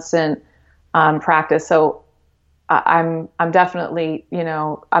constant practice. So I'm definitely,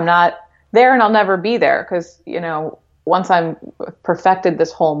 I'm not there, and I'll never be there because, once I'm perfected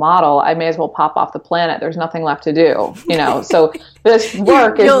this whole model, I may as well pop off the planet. There's nothing left to do, So this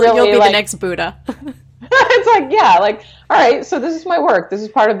work is really you'll be like the next Buddha. It's like, all right, so this is my work. This is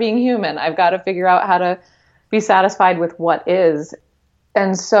part of being human. I've got to figure out how to be satisfied with what is.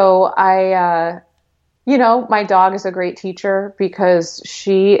 And so my dog is a great teacher because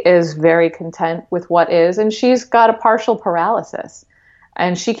she is very content with what is, and she's got a partial paralysis.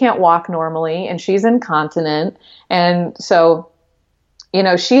 And she can't walk normally, and she's incontinent. And so,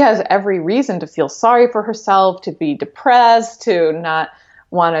 she has every reason to feel sorry for herself, to be depressed, to not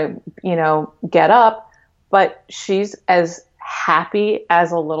want to, get up. But she's as happy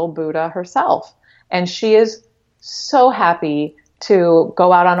as a little Buddha herself. And she is so happy to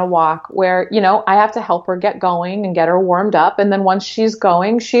go out on a walk where, I have to help her get going and get her warmed up. And then once she's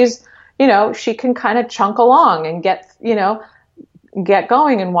going, she's, she can kind of chunk along and get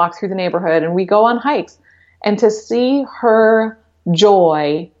going and walk through the neighborhood, and we go on hikes. And to see her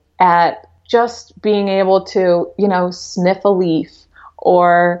joy at just being able to, sniff a leaf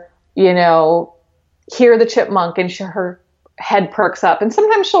or, hear the chipmunk, and her head perks up. And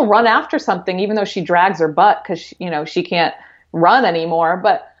sometimes she'll run after something, even though she drags her butt because, she can't run anymore.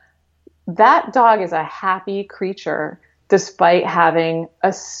 But that dog is a happy creature despite having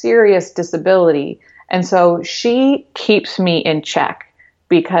a serious disability. And so she keeps me in check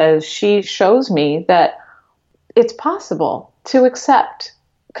because she shows me that it's possible to accept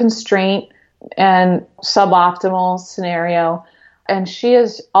constraint and suboptimal scenario. And she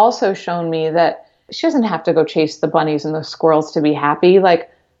has also shown me that she doesn't have to go chase the bunnies and the squirrels to be happy.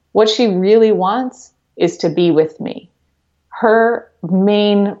 Like, what she really wants is to be with me. Her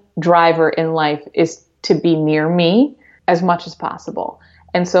main driver in life is to be near me as much as possible.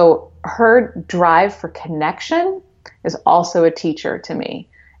 And so her drive for connection is also a teacher to me.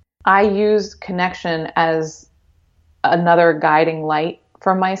 I use connection as another guiding light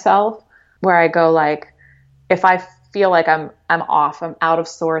for myself, where I go like, if I feel like I'm off, I'm out of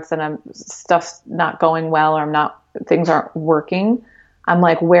sorts, and stuff's not going well, or things aren't working, I'm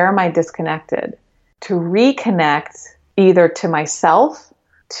like, where am I disconnected? To reconnect either to myself,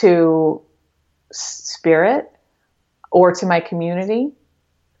 to spirit, or to my community,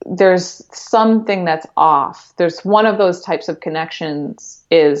 there's something that's off. There's one of those types of connections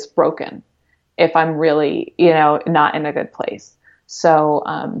is broken if I'm really, not in a good place. So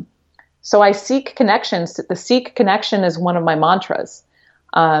I seek connections. The seek connection is one of my mantras.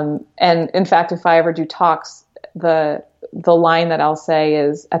 And in fact, if I ever do talks, the line that I'll say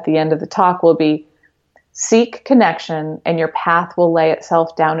is at the end of the talk will be, seek connection and your path will lay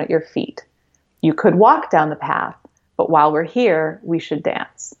itself down at your feet. You could walk down the path, but while we're here, we should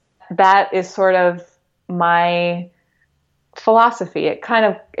dance. That is sort of my philosophy. It kind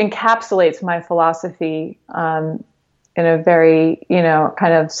of encapsulates my philosophy in a very,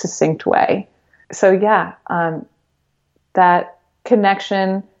 kind of succinct way. So yeah, that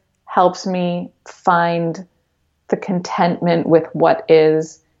connection helps me find the contentment with what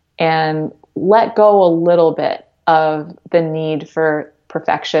is and let go a little bit of the need for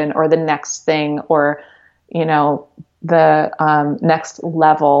perfection or the next thing or, the next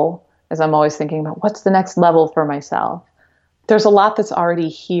level, as I'm always thinking about what's the next level for myself. There's a lot that's already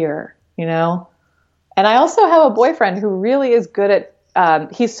here, And I also have a boyfriend who really is good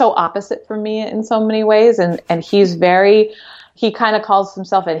at, he's so opposite from me in so many ways. And he kind of calls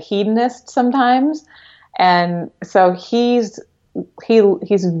himself a hedonist sometimes. And so he's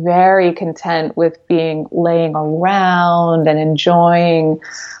very content with laying around and enjoying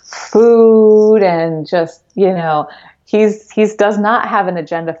food and just, he's does not have an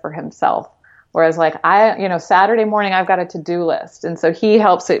agenda for himself. Whereas like Saturday morning, I've got a to-do list. And so he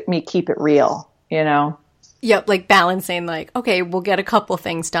helps me keep it real, Yep, like balancing like, okay, we'll get a couple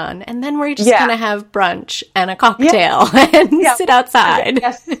things done. And then we're just going to have brunch and a cocktail and sit outside.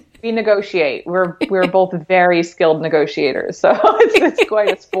 Yes, we negotiate. We're both very skilled negotiators. So it's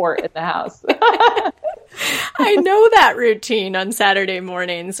quite a sport in the house. I know that routine on Saturday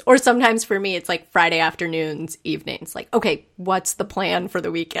mornings. Or sometimes for me, it's like Friday afternoons, evenings. Like, okay, what's the plan for the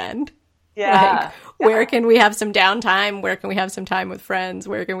weekend? Yeah. Where can we have some downtime? Where can we have some time with friends?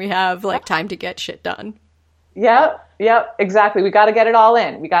 Where can we have time to get shit done? Yep, exactly. We got to get it all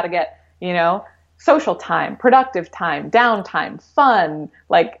in. We got to get, social time, productive time, downtime, fun.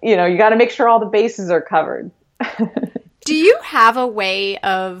 You got to make sure all the bases are covered. Do you have a way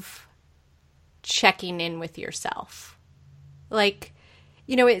of checking in with yourself?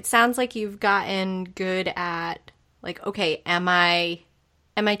 It sounds like you've gotten good at okay, am I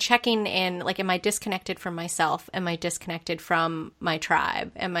checking in? Am I disconnected from myself? Am I disconnected from my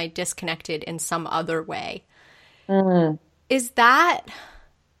tribe? Am I disconnected in some other way? Mm. Is that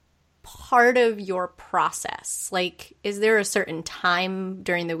part of your process? Is there a certain time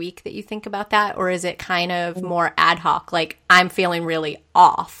during the week that you think about that? Or is it kind of more ad hoc? I'm feeling really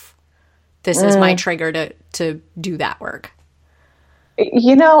off. This is my trigger to do that work.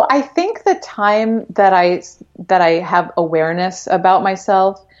 I think the time that I have awareness about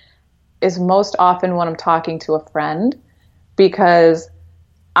myself is most often when I'm talking to a friend, because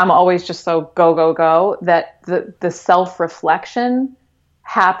I'm always just so go that the self-reflection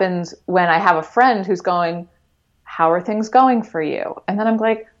happens when I have a friend who's going, how are things going for you? And then I'm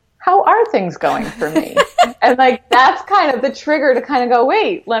like, how are things going for me? And that's kind of the trigger to kind of go,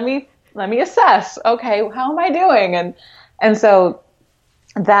 wait, let me assess. Okay, how am I doing? And so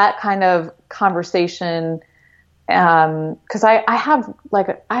that kind of conversation, because I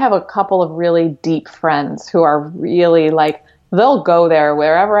have a couple of really deep friends who are really they'll go there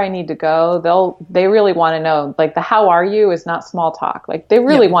wherever I need to go. They really want to know, the how are you is not small talk. They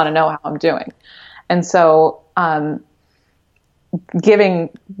really want to know how I'm doing. And so, giving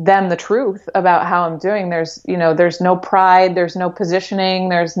them the truth about how I'm doing, there's no pride, there's no positioning,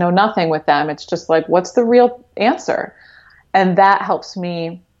 there's no nothing with them. It's just what's the real answer? And that helps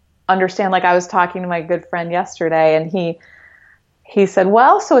me understand. I was talking to my good friend yesterday, and he said,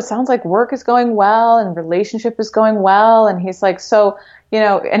 well, so it sounds like work is going well and relationship is going well. And he's like, so,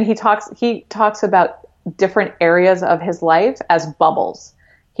 and he talks about different areas of his life as bubbles.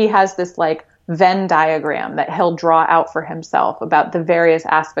 He has this Venn diagram that he'll draw out for himself about the various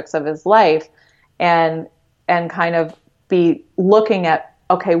aspects of his life and kind of be looking at,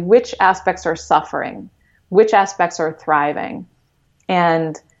 okay, which aspects are suffering, which aspects are thriving,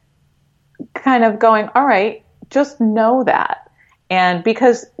 and kind of going, all right, just know that. And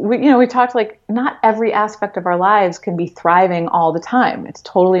because we talked like not every aspect of our lives can be thriving all the time. It's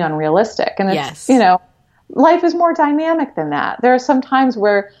totally unrealistic. And it's, life is more dynamic than that. There are some times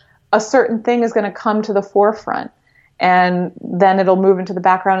where a certain thing is going to come to the forefront and then it'll move into the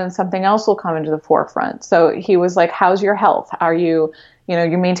background and something else will come into the forefront. So he was like, how's your health? Are you,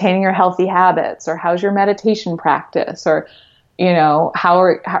 you're maintaining your healthy habits, or how's your meditation practice? Or, how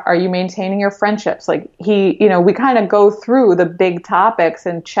are you maintaining your friendships? Like we kind of go through the big topics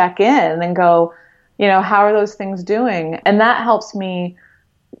and check in and go, how are those things doing? And that helps me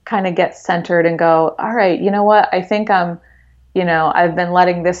kind of get centered and go, all right, you know what? I think I've been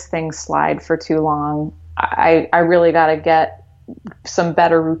letting this thing slide for too long. I really got to get some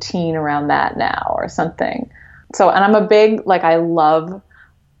better routine around that now or something. So, and I'm a big, I love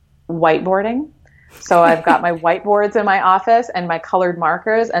whiteboarding. So I've got my whiteboards in my office and my colored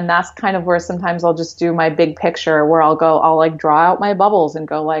markers. And that's kind of where sometimes I'll just do my big picture where I'll draw out my bubbles and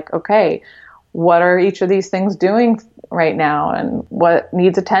go okay, what are each of these things doing right now and what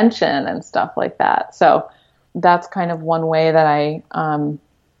needs attention and stuff like that. So that's kind of one way that I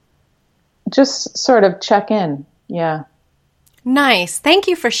just sort of check in. Yeah. Nice. Thank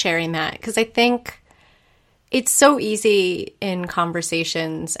you for sharing that, because I think it's so easy in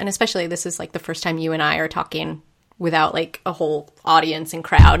conversations, and especially this is the first time you and I are talking without a whole audience and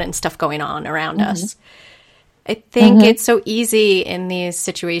crowd and stuff going on around us. I think it's so easy in these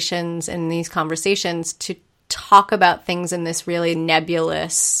situations, in these conversations, to talk about things in this really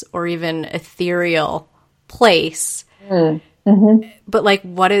nebulous or even ethereal place. But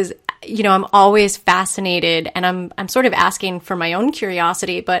what is, I'm always fascinated, and I'm sort of asking for my own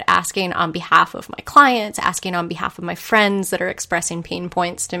curiosity, but asking on behalf of my clients, asking on behalf of my friends that are expressing pain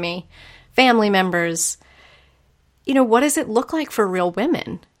points to me, family members, what does it look like for real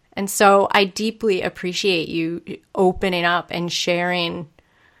women? And so I deeply appreciate you opening up and sharing,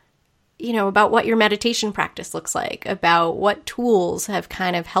 about what your meditation practice looks like, about what tools have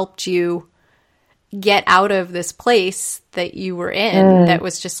kind of helped you get out of this place that you were in that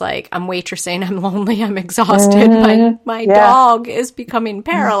was just I'm waitressing, I'm lonely, I'm exhausted, my dog is becoming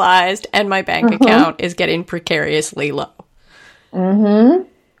paralyzed, and my bank account is getting precariously low.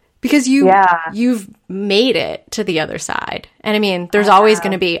 Because you've made it to the other side. And I mean, there's always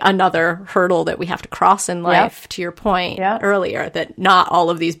going to be another hurdle that we have to cross in life, to your point earlier, that not all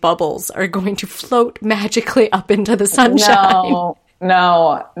of these bubbles are going to float magically up into the sunshine.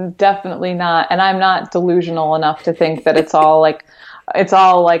 No, definitely not. And I'm not delusional enough to think that it's all a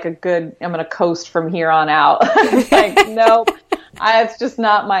good, I'm going to coast from here on out. Nope. It's just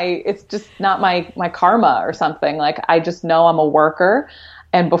not my karma or something. I just know I'm a worker.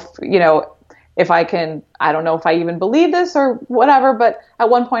 And, if I can, I don't know if I even believe this or whatever, but at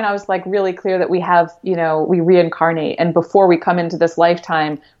one point I was really clear that we have, we reincarnate. And before we come into this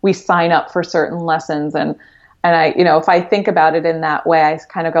lifetime, we sign up for certain lessons. And I, if I think about it in that way, I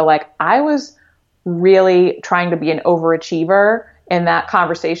kind of go I was really trying to be an overachiever in that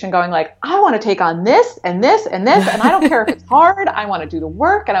conversation, going I want to take on this and this and this, and I don't care if it's hard. I want to do the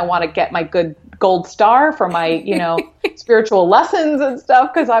work, and I want to get my good gold star for my, spiritual lessons and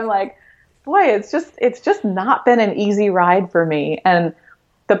stuff. Cause I'm boy, it's just not been an easy ride for me. And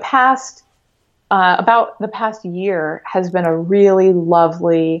about the past year has been a really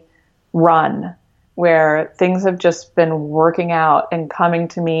lovely run where things have just been working out and coming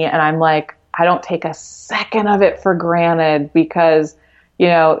to me. And I'm I don't take a second of it for granted, because,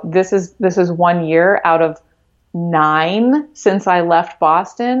 this is 1 year out of 9 since I left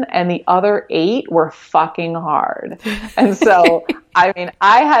Boston, and the other 8 were fucking hard. And so, I mean,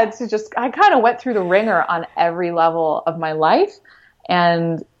 I kind of went through the ringer on every level of my life.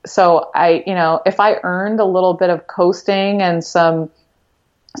 And so if I earned a little bit of coasting and some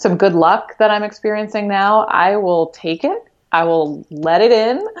good luck that I'm experiencing now, I will take it. I will let it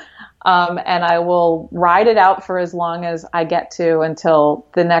in. And I will ride it out for as long as I get to, until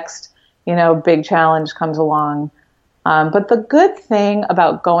the next, big challenge comes along. But the good thing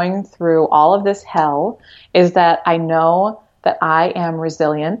about going through all of this hell is that I know that I am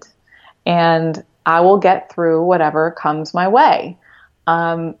resilient and I will get through whatever comes my way.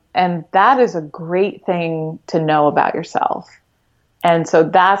 And that is a great thing to know about yourself. And so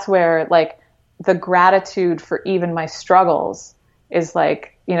that's where the gratitude for even my struggles is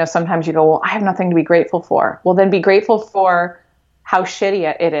sometimes you go, well, I have nothing to be grateful for. Well, then be grateful for how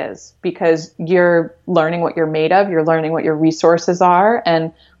shitty it is, because you're learning what you're made of. You're learning what your resources are.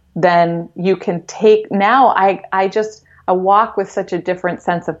 And then you can take, now I walk with such a different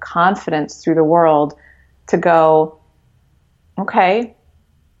sense of confidence through the world to go, okay,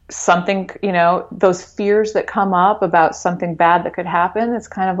 something, those fears that come up about something bad that could happen, it's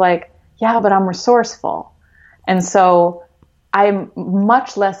kind of like, yeah, but I'm resourceful. And so I'm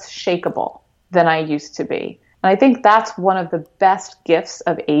much less shakeable than I used to be. And I think that's one of the best gifts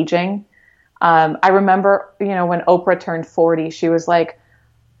of aging. I remember, when Oprah turned 40, she was like,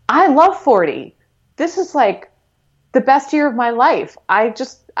 I love 40. This is like the best year of my life.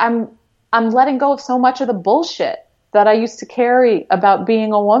 I'm letting go of so much of the bullshit that I used to carry about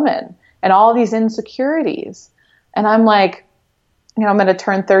being a woman and all these insecurities. And I'm like, I'm going to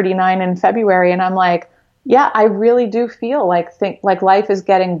turn 39 in February. And I'm like, yeah, I really do feel like life is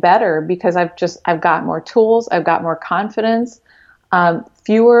getting better because I've got more tools. I've got more confidence,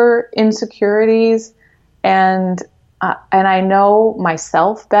 fewer insecurities, and I know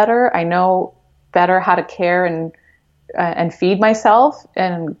myself better. I know better how to care and feed myself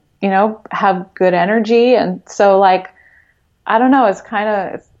and, have good energy. And so like, I don't know, it's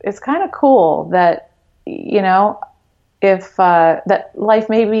kind of cool that, if, that life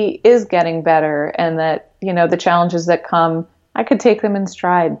maybe is getting better and that, the challenges that come, I could take them in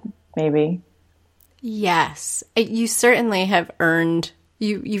stride, maybe. Yes. You certainly have earned,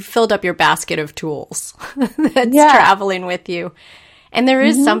 you filled up your basket of tools that's traveling with you. And there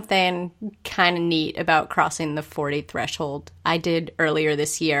is something kind of neat about crossing the 40 threshold. I did earlier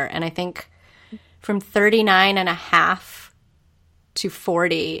this year. And I think from 39 and a half to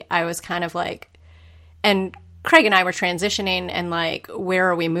 40, I was kind of like, and Craig and I were transitioning and like, where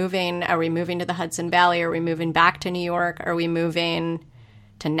are we moving? Are we moving to the Hudson Valley? Are we moving back to New York? Are we moving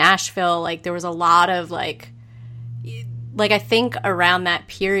to Nashville? Like there was a lot of like I think around that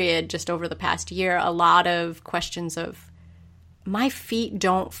period, just over the past year, a lot of questions of, my feet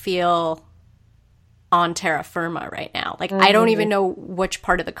don't feel on terra firma right now. Like, I don't even know which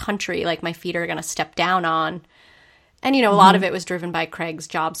part of the country, like, my feet are going to step down on. And, a lot of it was driven by Craig's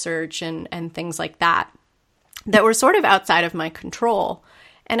job search and things like that were sort of outside of my control.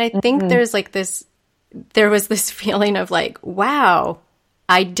 And I think there was this feeling of like, wow,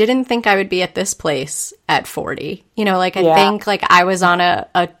 I didn't think I would be at this place at 40. I think like I was on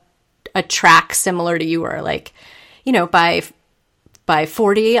a track similar to you were, like, by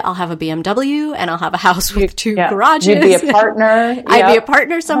 40, I'll have a BMW and I'll have a house with 2 garages. You'd be a partner. I'd be a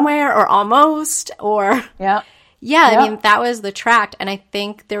partner somewhere or almost, or I mean, that was the track. And I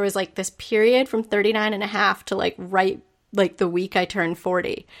think there was like this period from 39 and a half to like right, like the week I turned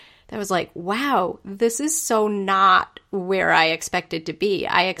 40. That was like, wow, this is so not where I expected to be.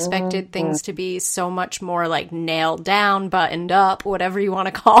 I expected things to be so much more like nailed down, buttoned up, whatever you want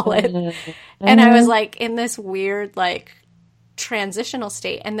to call it. And I was like in this weird like transitional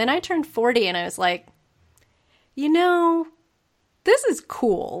state. And then I turned 40 and I was like, this is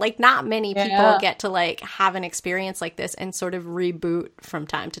cool. Like not many people get to like have an experience like this and sort of reboot from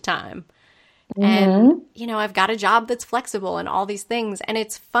time to time. And, I've got a job that's flexible and all these things. And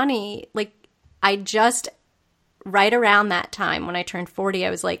it's funny, like I just, right around that time when I turned 40, I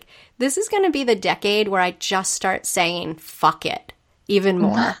was like, this is going to be the decade where I just start saying, fuck it, even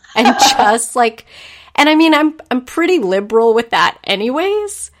more. And just like, and I mean, I'm pretty liberal with that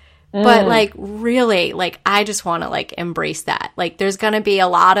anyways, but like really, like I just want to like embrace that. Like there's going to be a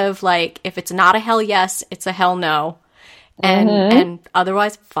lot of like, if it's not a hell yes, it's a hell no. And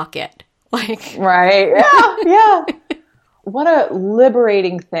otherwise, fuck it. Like, right. Yeah. What a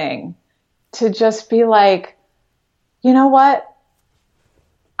liberating thing to just be like, you know what?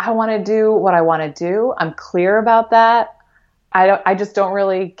 I want to do what I want to do. I'm clear about that. I just don't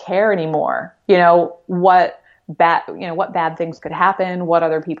really care anymore. What bad things could happen, what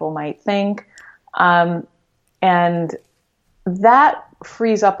other people might think. And that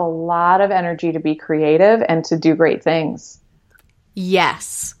frees up a lot of energy to be creative and to do great things.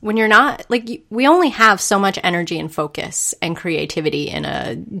 Yes. When you're not, like, we only have so much energy and focus and creativity in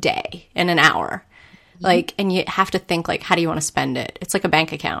a day, in an hour. Like, and you have to think, like, how do you want to spend it? It's like a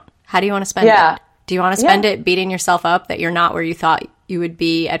bank account. How do you want to spend it? Do you want to spend it beating yourself up that you're not where you thought you would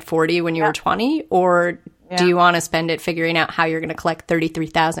be at 40 when you were 20? Or do you want to spend it figuring out how you're going to collect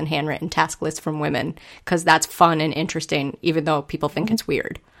 33,000 handwritten task lists from women? Because that's fun and interesting, even though people think it's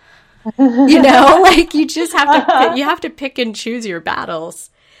weird. Like you just have to pick and choose your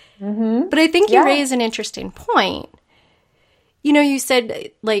battles. But I think you raise an interesting point. You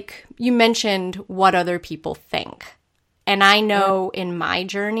said, like, you mentioned what other people think. And I know in my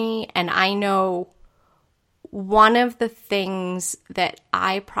journey, and I know one of the things that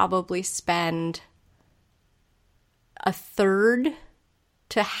I probably spend a third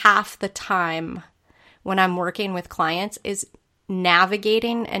to half the time when I'm working with clients is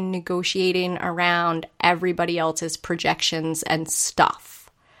navigating and negotiating around everybody else's projections and stuff.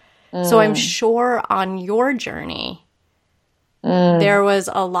 So I'm sure on your journey, there was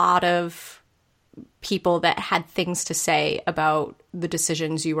a lot of people that had things to say about the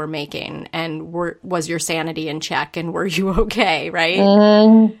decisions you were making, and was your sanity in check, and were you okay, right?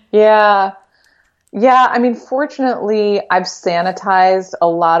 Yeah. Yeah. I mean, fortunately, I've sanitized a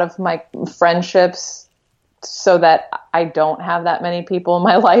lot of my friendships so that I don't have that many people in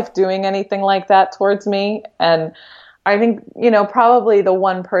my life doing anything like that towards me. And I think, probably the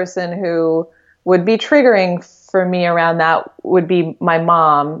one person who would be triggering for me around that would be my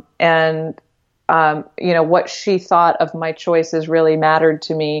mom. And, what she thought of my choices really mattered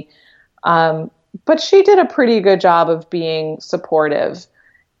to me. But she did a pretty good job of being supportive.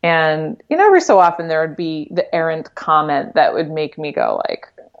 And, every so often there would be the errant comment that would make me go like,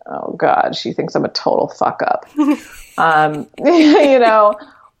 oh God, she thinks I'm a total fuck up.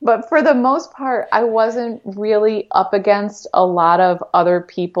 But for the most part, I wasn't really up against a lot of other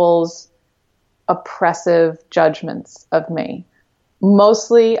people's oppressive judgments of me.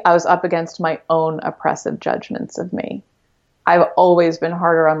 Mostly I was up against my own oppressive judgments of me. I've always been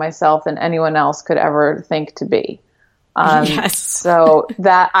harder on myself than anyone else could ever think to be. Yes. So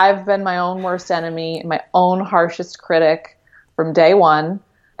that I've been my own worst enemy, my own harshest critic from day one.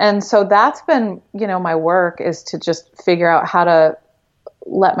 And so that's been, my work is to just figure out how to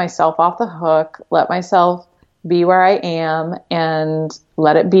let myself off the hook, let myself be where I am and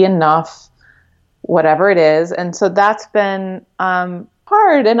let it be enough, whatever it is. And so that's been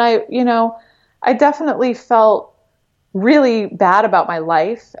hard. And I definitely felt really bad about my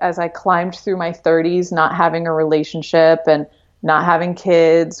life as I climbed through my 30s, not having a relationship and not having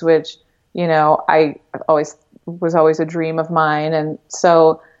kids, which, I was always a dream of mine. And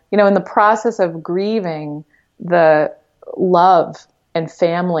so, in the process of grieving the love and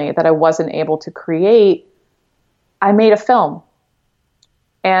family that I wasn't able to create, I made a film.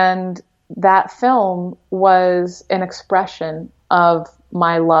 And that film was an expression of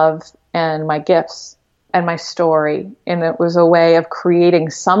my love and my gifts and my story. And it was a way of creating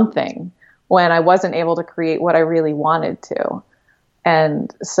something when I wasn't able to create what I really wanted to.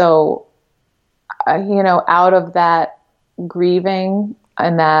 And so, out of that grieving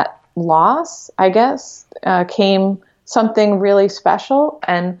and that loss, I guess, came something really special.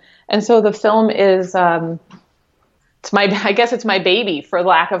 And so the film is, I guess it's my baby for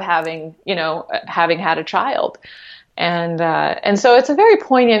lack of having had a child. And so it's a very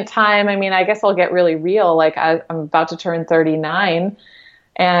poignant time. I mean, I guess I'll get really real. Like I'm about to turn 39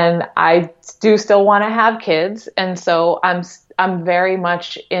 and I do still want to have kids. And so I'm very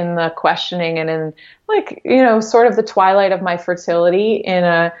much in the questioning and in sort of the twilight of my fertility in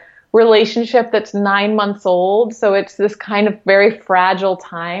a relationship that's 9 months old. So it's this kind of very fragile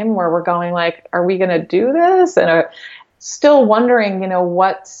time where we're going like, are we going to do this? And still wondering,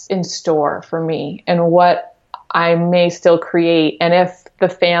 what's in store for me and what I may still create. And if the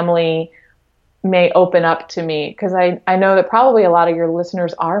family may open up to me, because I know that probably a lot of your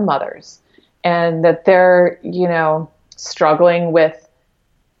listeners are mothers and that they're, struggling with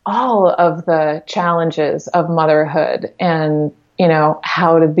all of the challenges of motherhood and,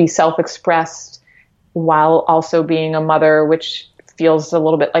 how to be self-expressed while also being a mother, which feels a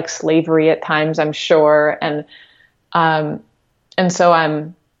little bit like slavery at times, I'm sure. And so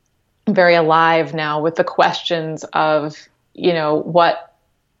I'm very alive now with the questions of, what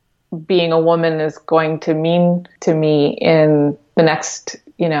being a woman is going to mean to me in the next,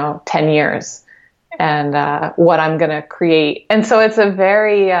 10 years and what I'm going to create. And so it's a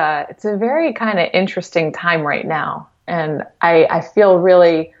very kind of interesting time right now. And I feel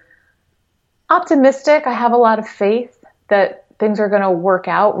really optimistic. I have a lot of faith that things are going to work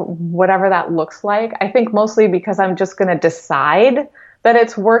out, whatever that looks like. I think mostly because I'm just going to decide that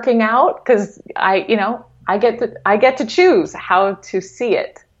it's working out because I get to choose how to see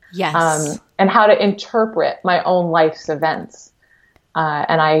it. Yes. And how to interpret my own life's events.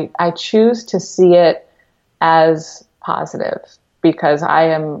 And I choose to see it as positive because I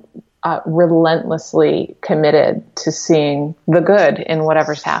am relentlessly committed to seeing the good in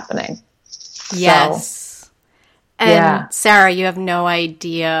whatever's happening. Yes. So, and yeah. Sarah, you have no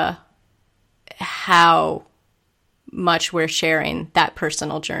idea how much we're sharing that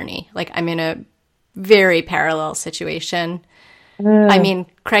personal journey. Like I'm in a very parallel situation. I mean,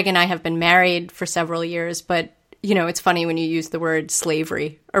 Craig and I have been married for several years, but it's funny when you use the word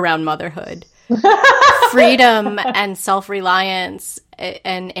slavery around motherhood. Freedom and self-reliance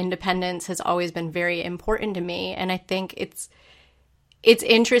and independence has always been very important to me. And I think it's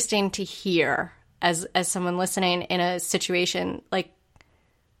interesting to hear as someone listening in a situation like,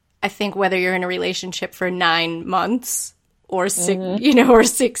 I think whether you're in a relationship for 9 months or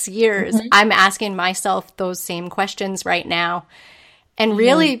 6 years. I'm asking myself those same questions right now and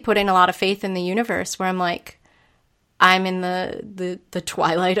really putting a lot of faith in the universe, where I'm like, I'm in the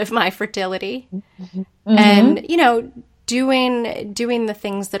twilight of my fertility and, doing the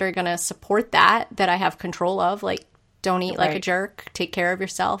things that are going to support that I have control of, like don't eat like a jerk, take care of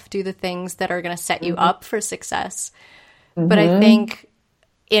yourself, do the things that are going to set you up for success. But I think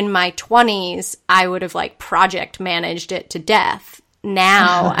in my 20s, I would have like project managed it to death.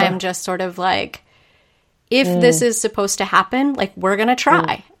 Now I'm just sort of like, if this is supposed to happen, like we're going to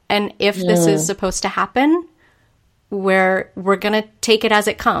try. And if this is supposed to happen, we're going to take it as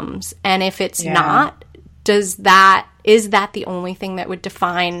it comes. And if it's not, is that the only thing that would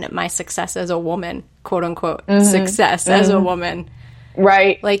define my success as a woman, quote unquote, success as a woman?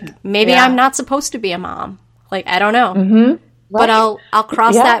 Right. Like maybe I'm not supposed to be a mom. Like, I don't know. But I'll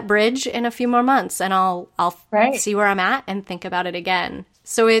cross that bridge in a few more months, and I'll see where I'm at and think about it again.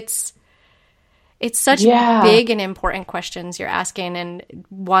 So it's such big and important questions you're asking, and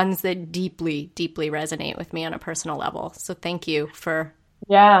ones that deeply, deeply resonate with me on a personal level. So thank you for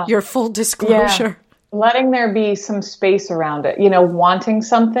your full disclosure. Letting there be some space around it, wanting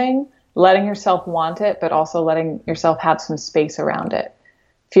something, letting yourself want it, but also letting yourself have some space around it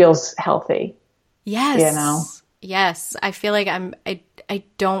feels healthy. Yes. Yes. I feel like I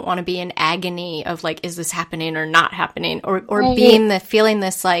don't want to be in agony of like, is this happening or not happening? Or feeling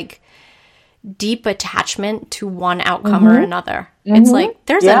this like deep attachment to one outcome or another. It's like,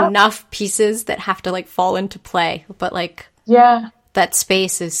 there's enough pieces that have to like fall into play, but like, that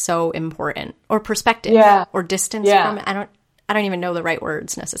space is so important, or perspective or distance from it. I don't even know the right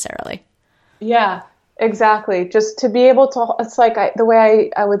words necessarily. Yeah. Exactly. Just to be able to, it's like the way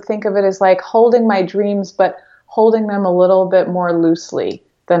I would think of it is like holding my dreams, but holding them a little bit more loosely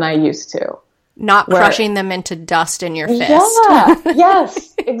than I used to. Not crushing them into dust in your fist. Yeah.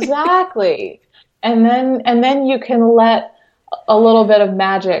 Yes, exactly. And then you can let a little bit of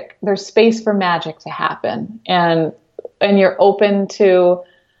magic, there's space for magic to happen. And you're open to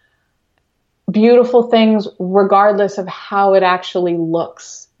beautiful things regardless of how it actually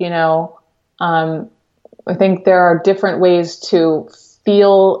looks, I think there are different ways to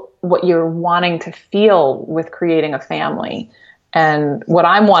feel what you're wanting to feel with creating a family, and what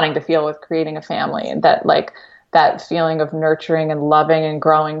I'm wanting to feel with creating a family. And that feeling of nurturing and loving and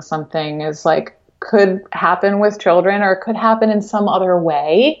growing something is like, could happen with children, or it could happen in some other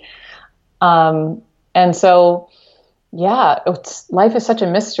way. And so, life is such a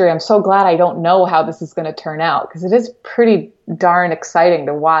mystery. I'm so glad I don't know how this is going to turn out, because it is pretty darn exciting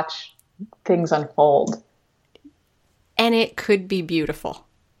to watch things unfold. And it could be beautiful.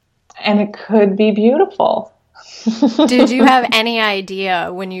 Did you have any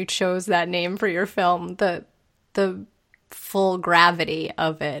idea when you chose that name for your film, the full gravity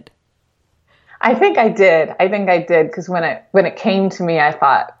of it? I think I did, because when it came to me, I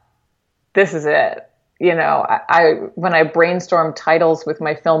thought, this is it. When I brainstormed titles with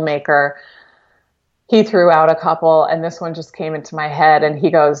my filmmaker, he threw out a couple, and this one just came into my head, and he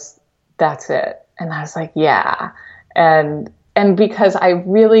goes, that's it. And I was like, yeah. And because I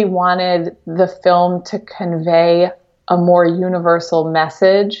really wanted the film to convey a more universal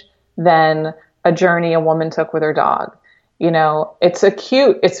message than a journey a woman took with her dog.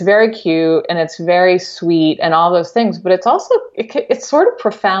 It's very cute, and it's very sweet and all those things, but it's also, it's sort of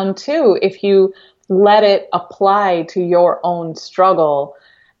profound too, if you let it apply to your own struggle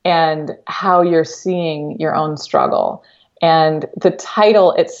and how you're seeing your own struggle. And the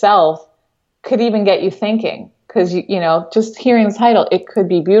title itself could even get you thinking. Because, just hearing the title, it could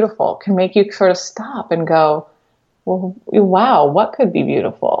be beautiful, can make you sort of stop and go, well, wow, what could be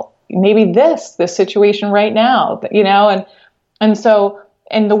beautiful? Maybe this situation right now, and so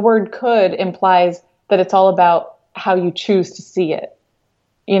the word could implies that it's all about how you choose to see it,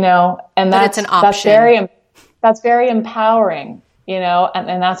 and that's an option. That's very empowering,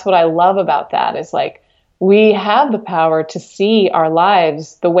 and that's what I love about that is like, we have the power to see our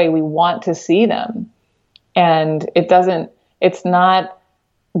lives the way we want to see them. And it's not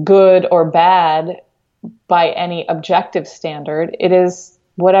good or bad by any objective standard. It is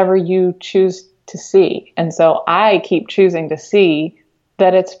whatever you choose to see. And so I keep choosing to see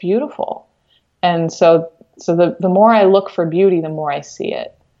that it's beautiful. And so the more I look for beauty, the more I see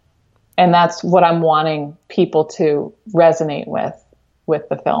it. And that's what I'm wanting people to resonate with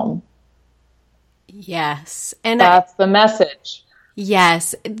the film. Yes. And that's the message.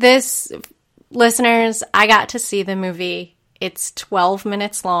 Yes. Listeners, I got to see the movie. It's 12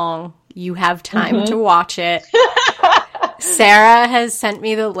 minutes long. You have time to watch it. Sarah has sent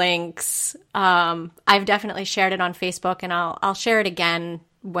me the links. I've definitely shared it on Facebook, and I'll share it again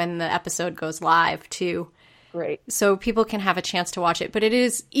when the episode goes live too. Great. So people can have a chance to watch it. But it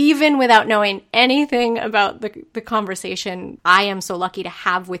is, even without knowing anything about the conversation I am so lucky to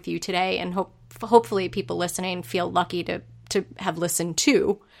have with you today, and hopefully people listening feel lucky to have listened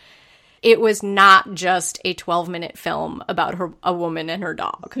to. It was not just a 12-minute film about a woman and her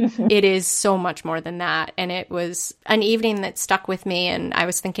dog. It is so much more than that. And it was an evening that stuck with me, and I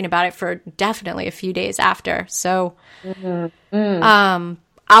was thinking about it for definitely a few days after. So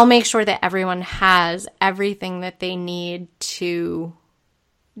I'll make sure that everyone has everything that they need to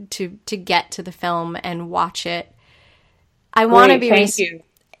get to the film and watch it. I want to be... Thank you.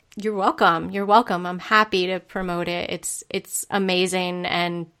 You're welcome. You're welcome. I'm happy to promote it. It's amazing.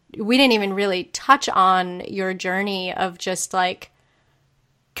 And we didn't even really touch on your journey of just like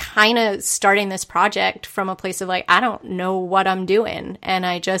kind of starting this project from a place of like, I don't know what I'm doing. And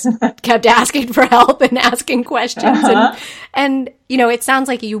I just kept asking for help and asking questions. And, you know, it sounds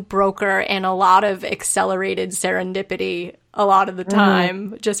like you broker in a lot of accelerated serendipity a lot of the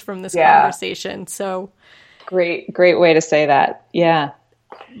time just from this conversation. So great way to say that. Yeah.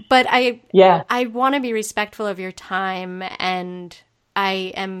 But I want to be respectful of your time, and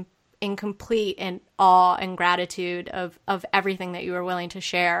I am in complete awe and gratitude of everything that you were willing to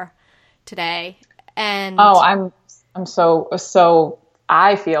share today. And I'm so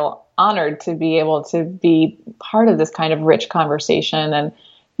I feel honored to be able to be part of this kind of rich conversation, and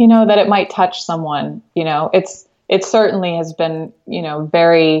you know that it might touch someone. You know, it certainly has been, you know,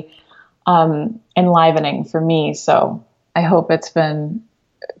 very enlivening for me. So I hope it's been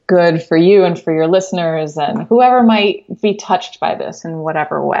good for you and for your listeners and whoever might be touched by this in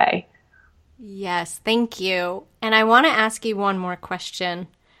whatever way. Yes, thank you. And I want to ask you one more question.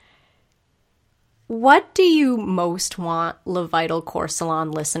 What do you most want Le Vital Core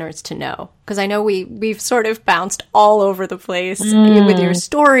Salon listeners to know? Because I know we've sort of bounced all over the place with your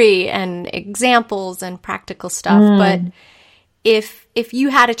story and examples and practical stuff. But if you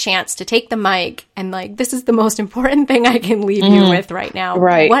had a chance to take the mic and like, this is the most important thing I can leave you with right now,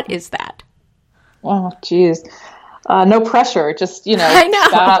 what is that? Oh, geez. No pressure. Just, you know,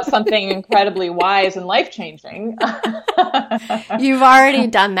 shout out something incredibly wise and life-changing. You've already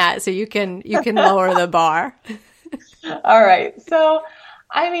done that, so you can lower the bar. All right. So,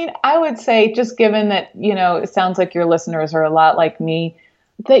 I mean, I would say, just given that, you know, it sounds like your listeners are a lot like me,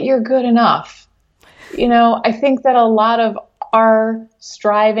 that you're good enough. You know, I think that a lot of our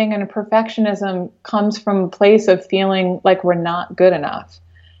striving and perfectionism comes from a place of feeling like we're not good enough,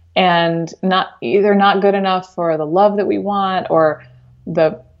 and not good enough for the love that we want, or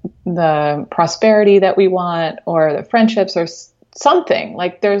the prosperity that we want, or the friendships, or something.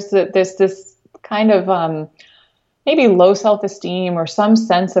 Like there's this kind of maybe low self-esteem or some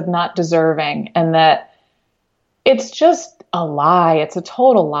sense of not deserving, and that it's just a lie. It's a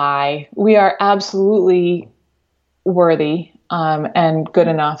total lie. We are absolutely worthy and good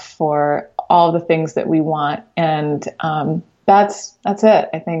enough for all the things that we want. And that's it.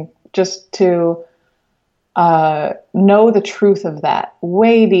 I think just to know the truth of that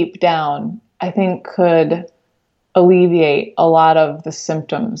way deep down, I think could alleviate a lot of the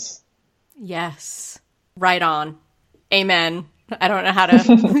symptoms. Yes. Right on. Amen. I don't know how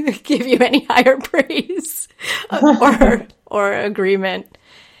to give you any higher praise or agreement.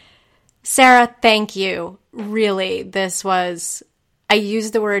 Sarah, thank you. Really, I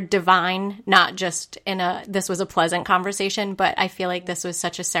use the word divine, not just this was a pleasant conversation, but I feel like this was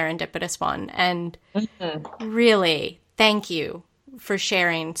such a serendipitous one. And really, thank you for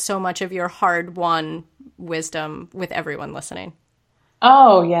sharing so much of your hard-won wisdom with everyone listening.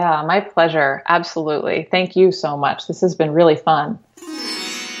 Oh, yeah, my pleasure. Absolutely. Thank you so much. This has been really fun.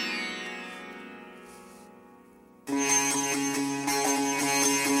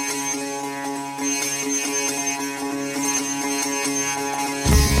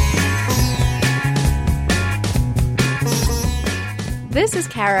 This is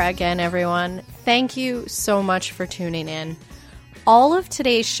Kara again, everyone. Thank you so much for tuning in. All of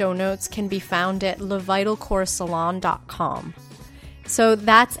today's show notes can be found at levitalcoresalon.com. So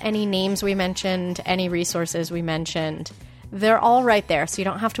that's any names we mentioned, any resources we mentioned. They're all right there, so you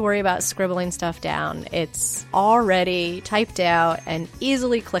don't have to worry about scribbling stuff down. It's already typed out and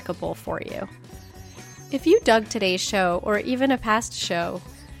easily clickable for you. If you dug today's show, or even a past show,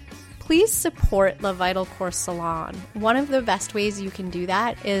 please support Le Vital Core Salon. One of the best ways you can do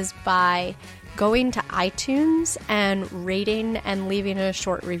that is by going to iTunes and rating and leaving a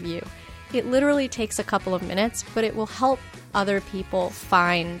short review. It literally takes a couple of minutes, but it will help other people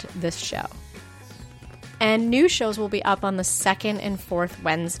find this show. And new shows will be up on the second and fourth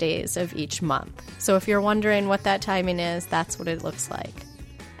Wednesdays of each month. So if you're wondering what that timing is, that's what it looks like.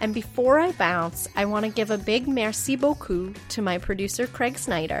 And before I bounce, I want to give a big merci beaucoup to my producer Craig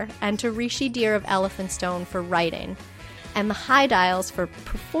Snyder and to Rishi Deer of Elephant Stone for writing, and the High Dials for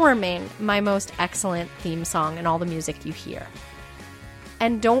performing my most excellent theme song and all the music you hear.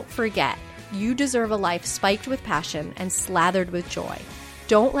 And don't forget, you deserve a life spiked with passion and slathered with joy.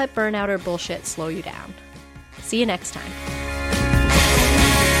 Don't let burnout or bullshit slow you down. See you next time.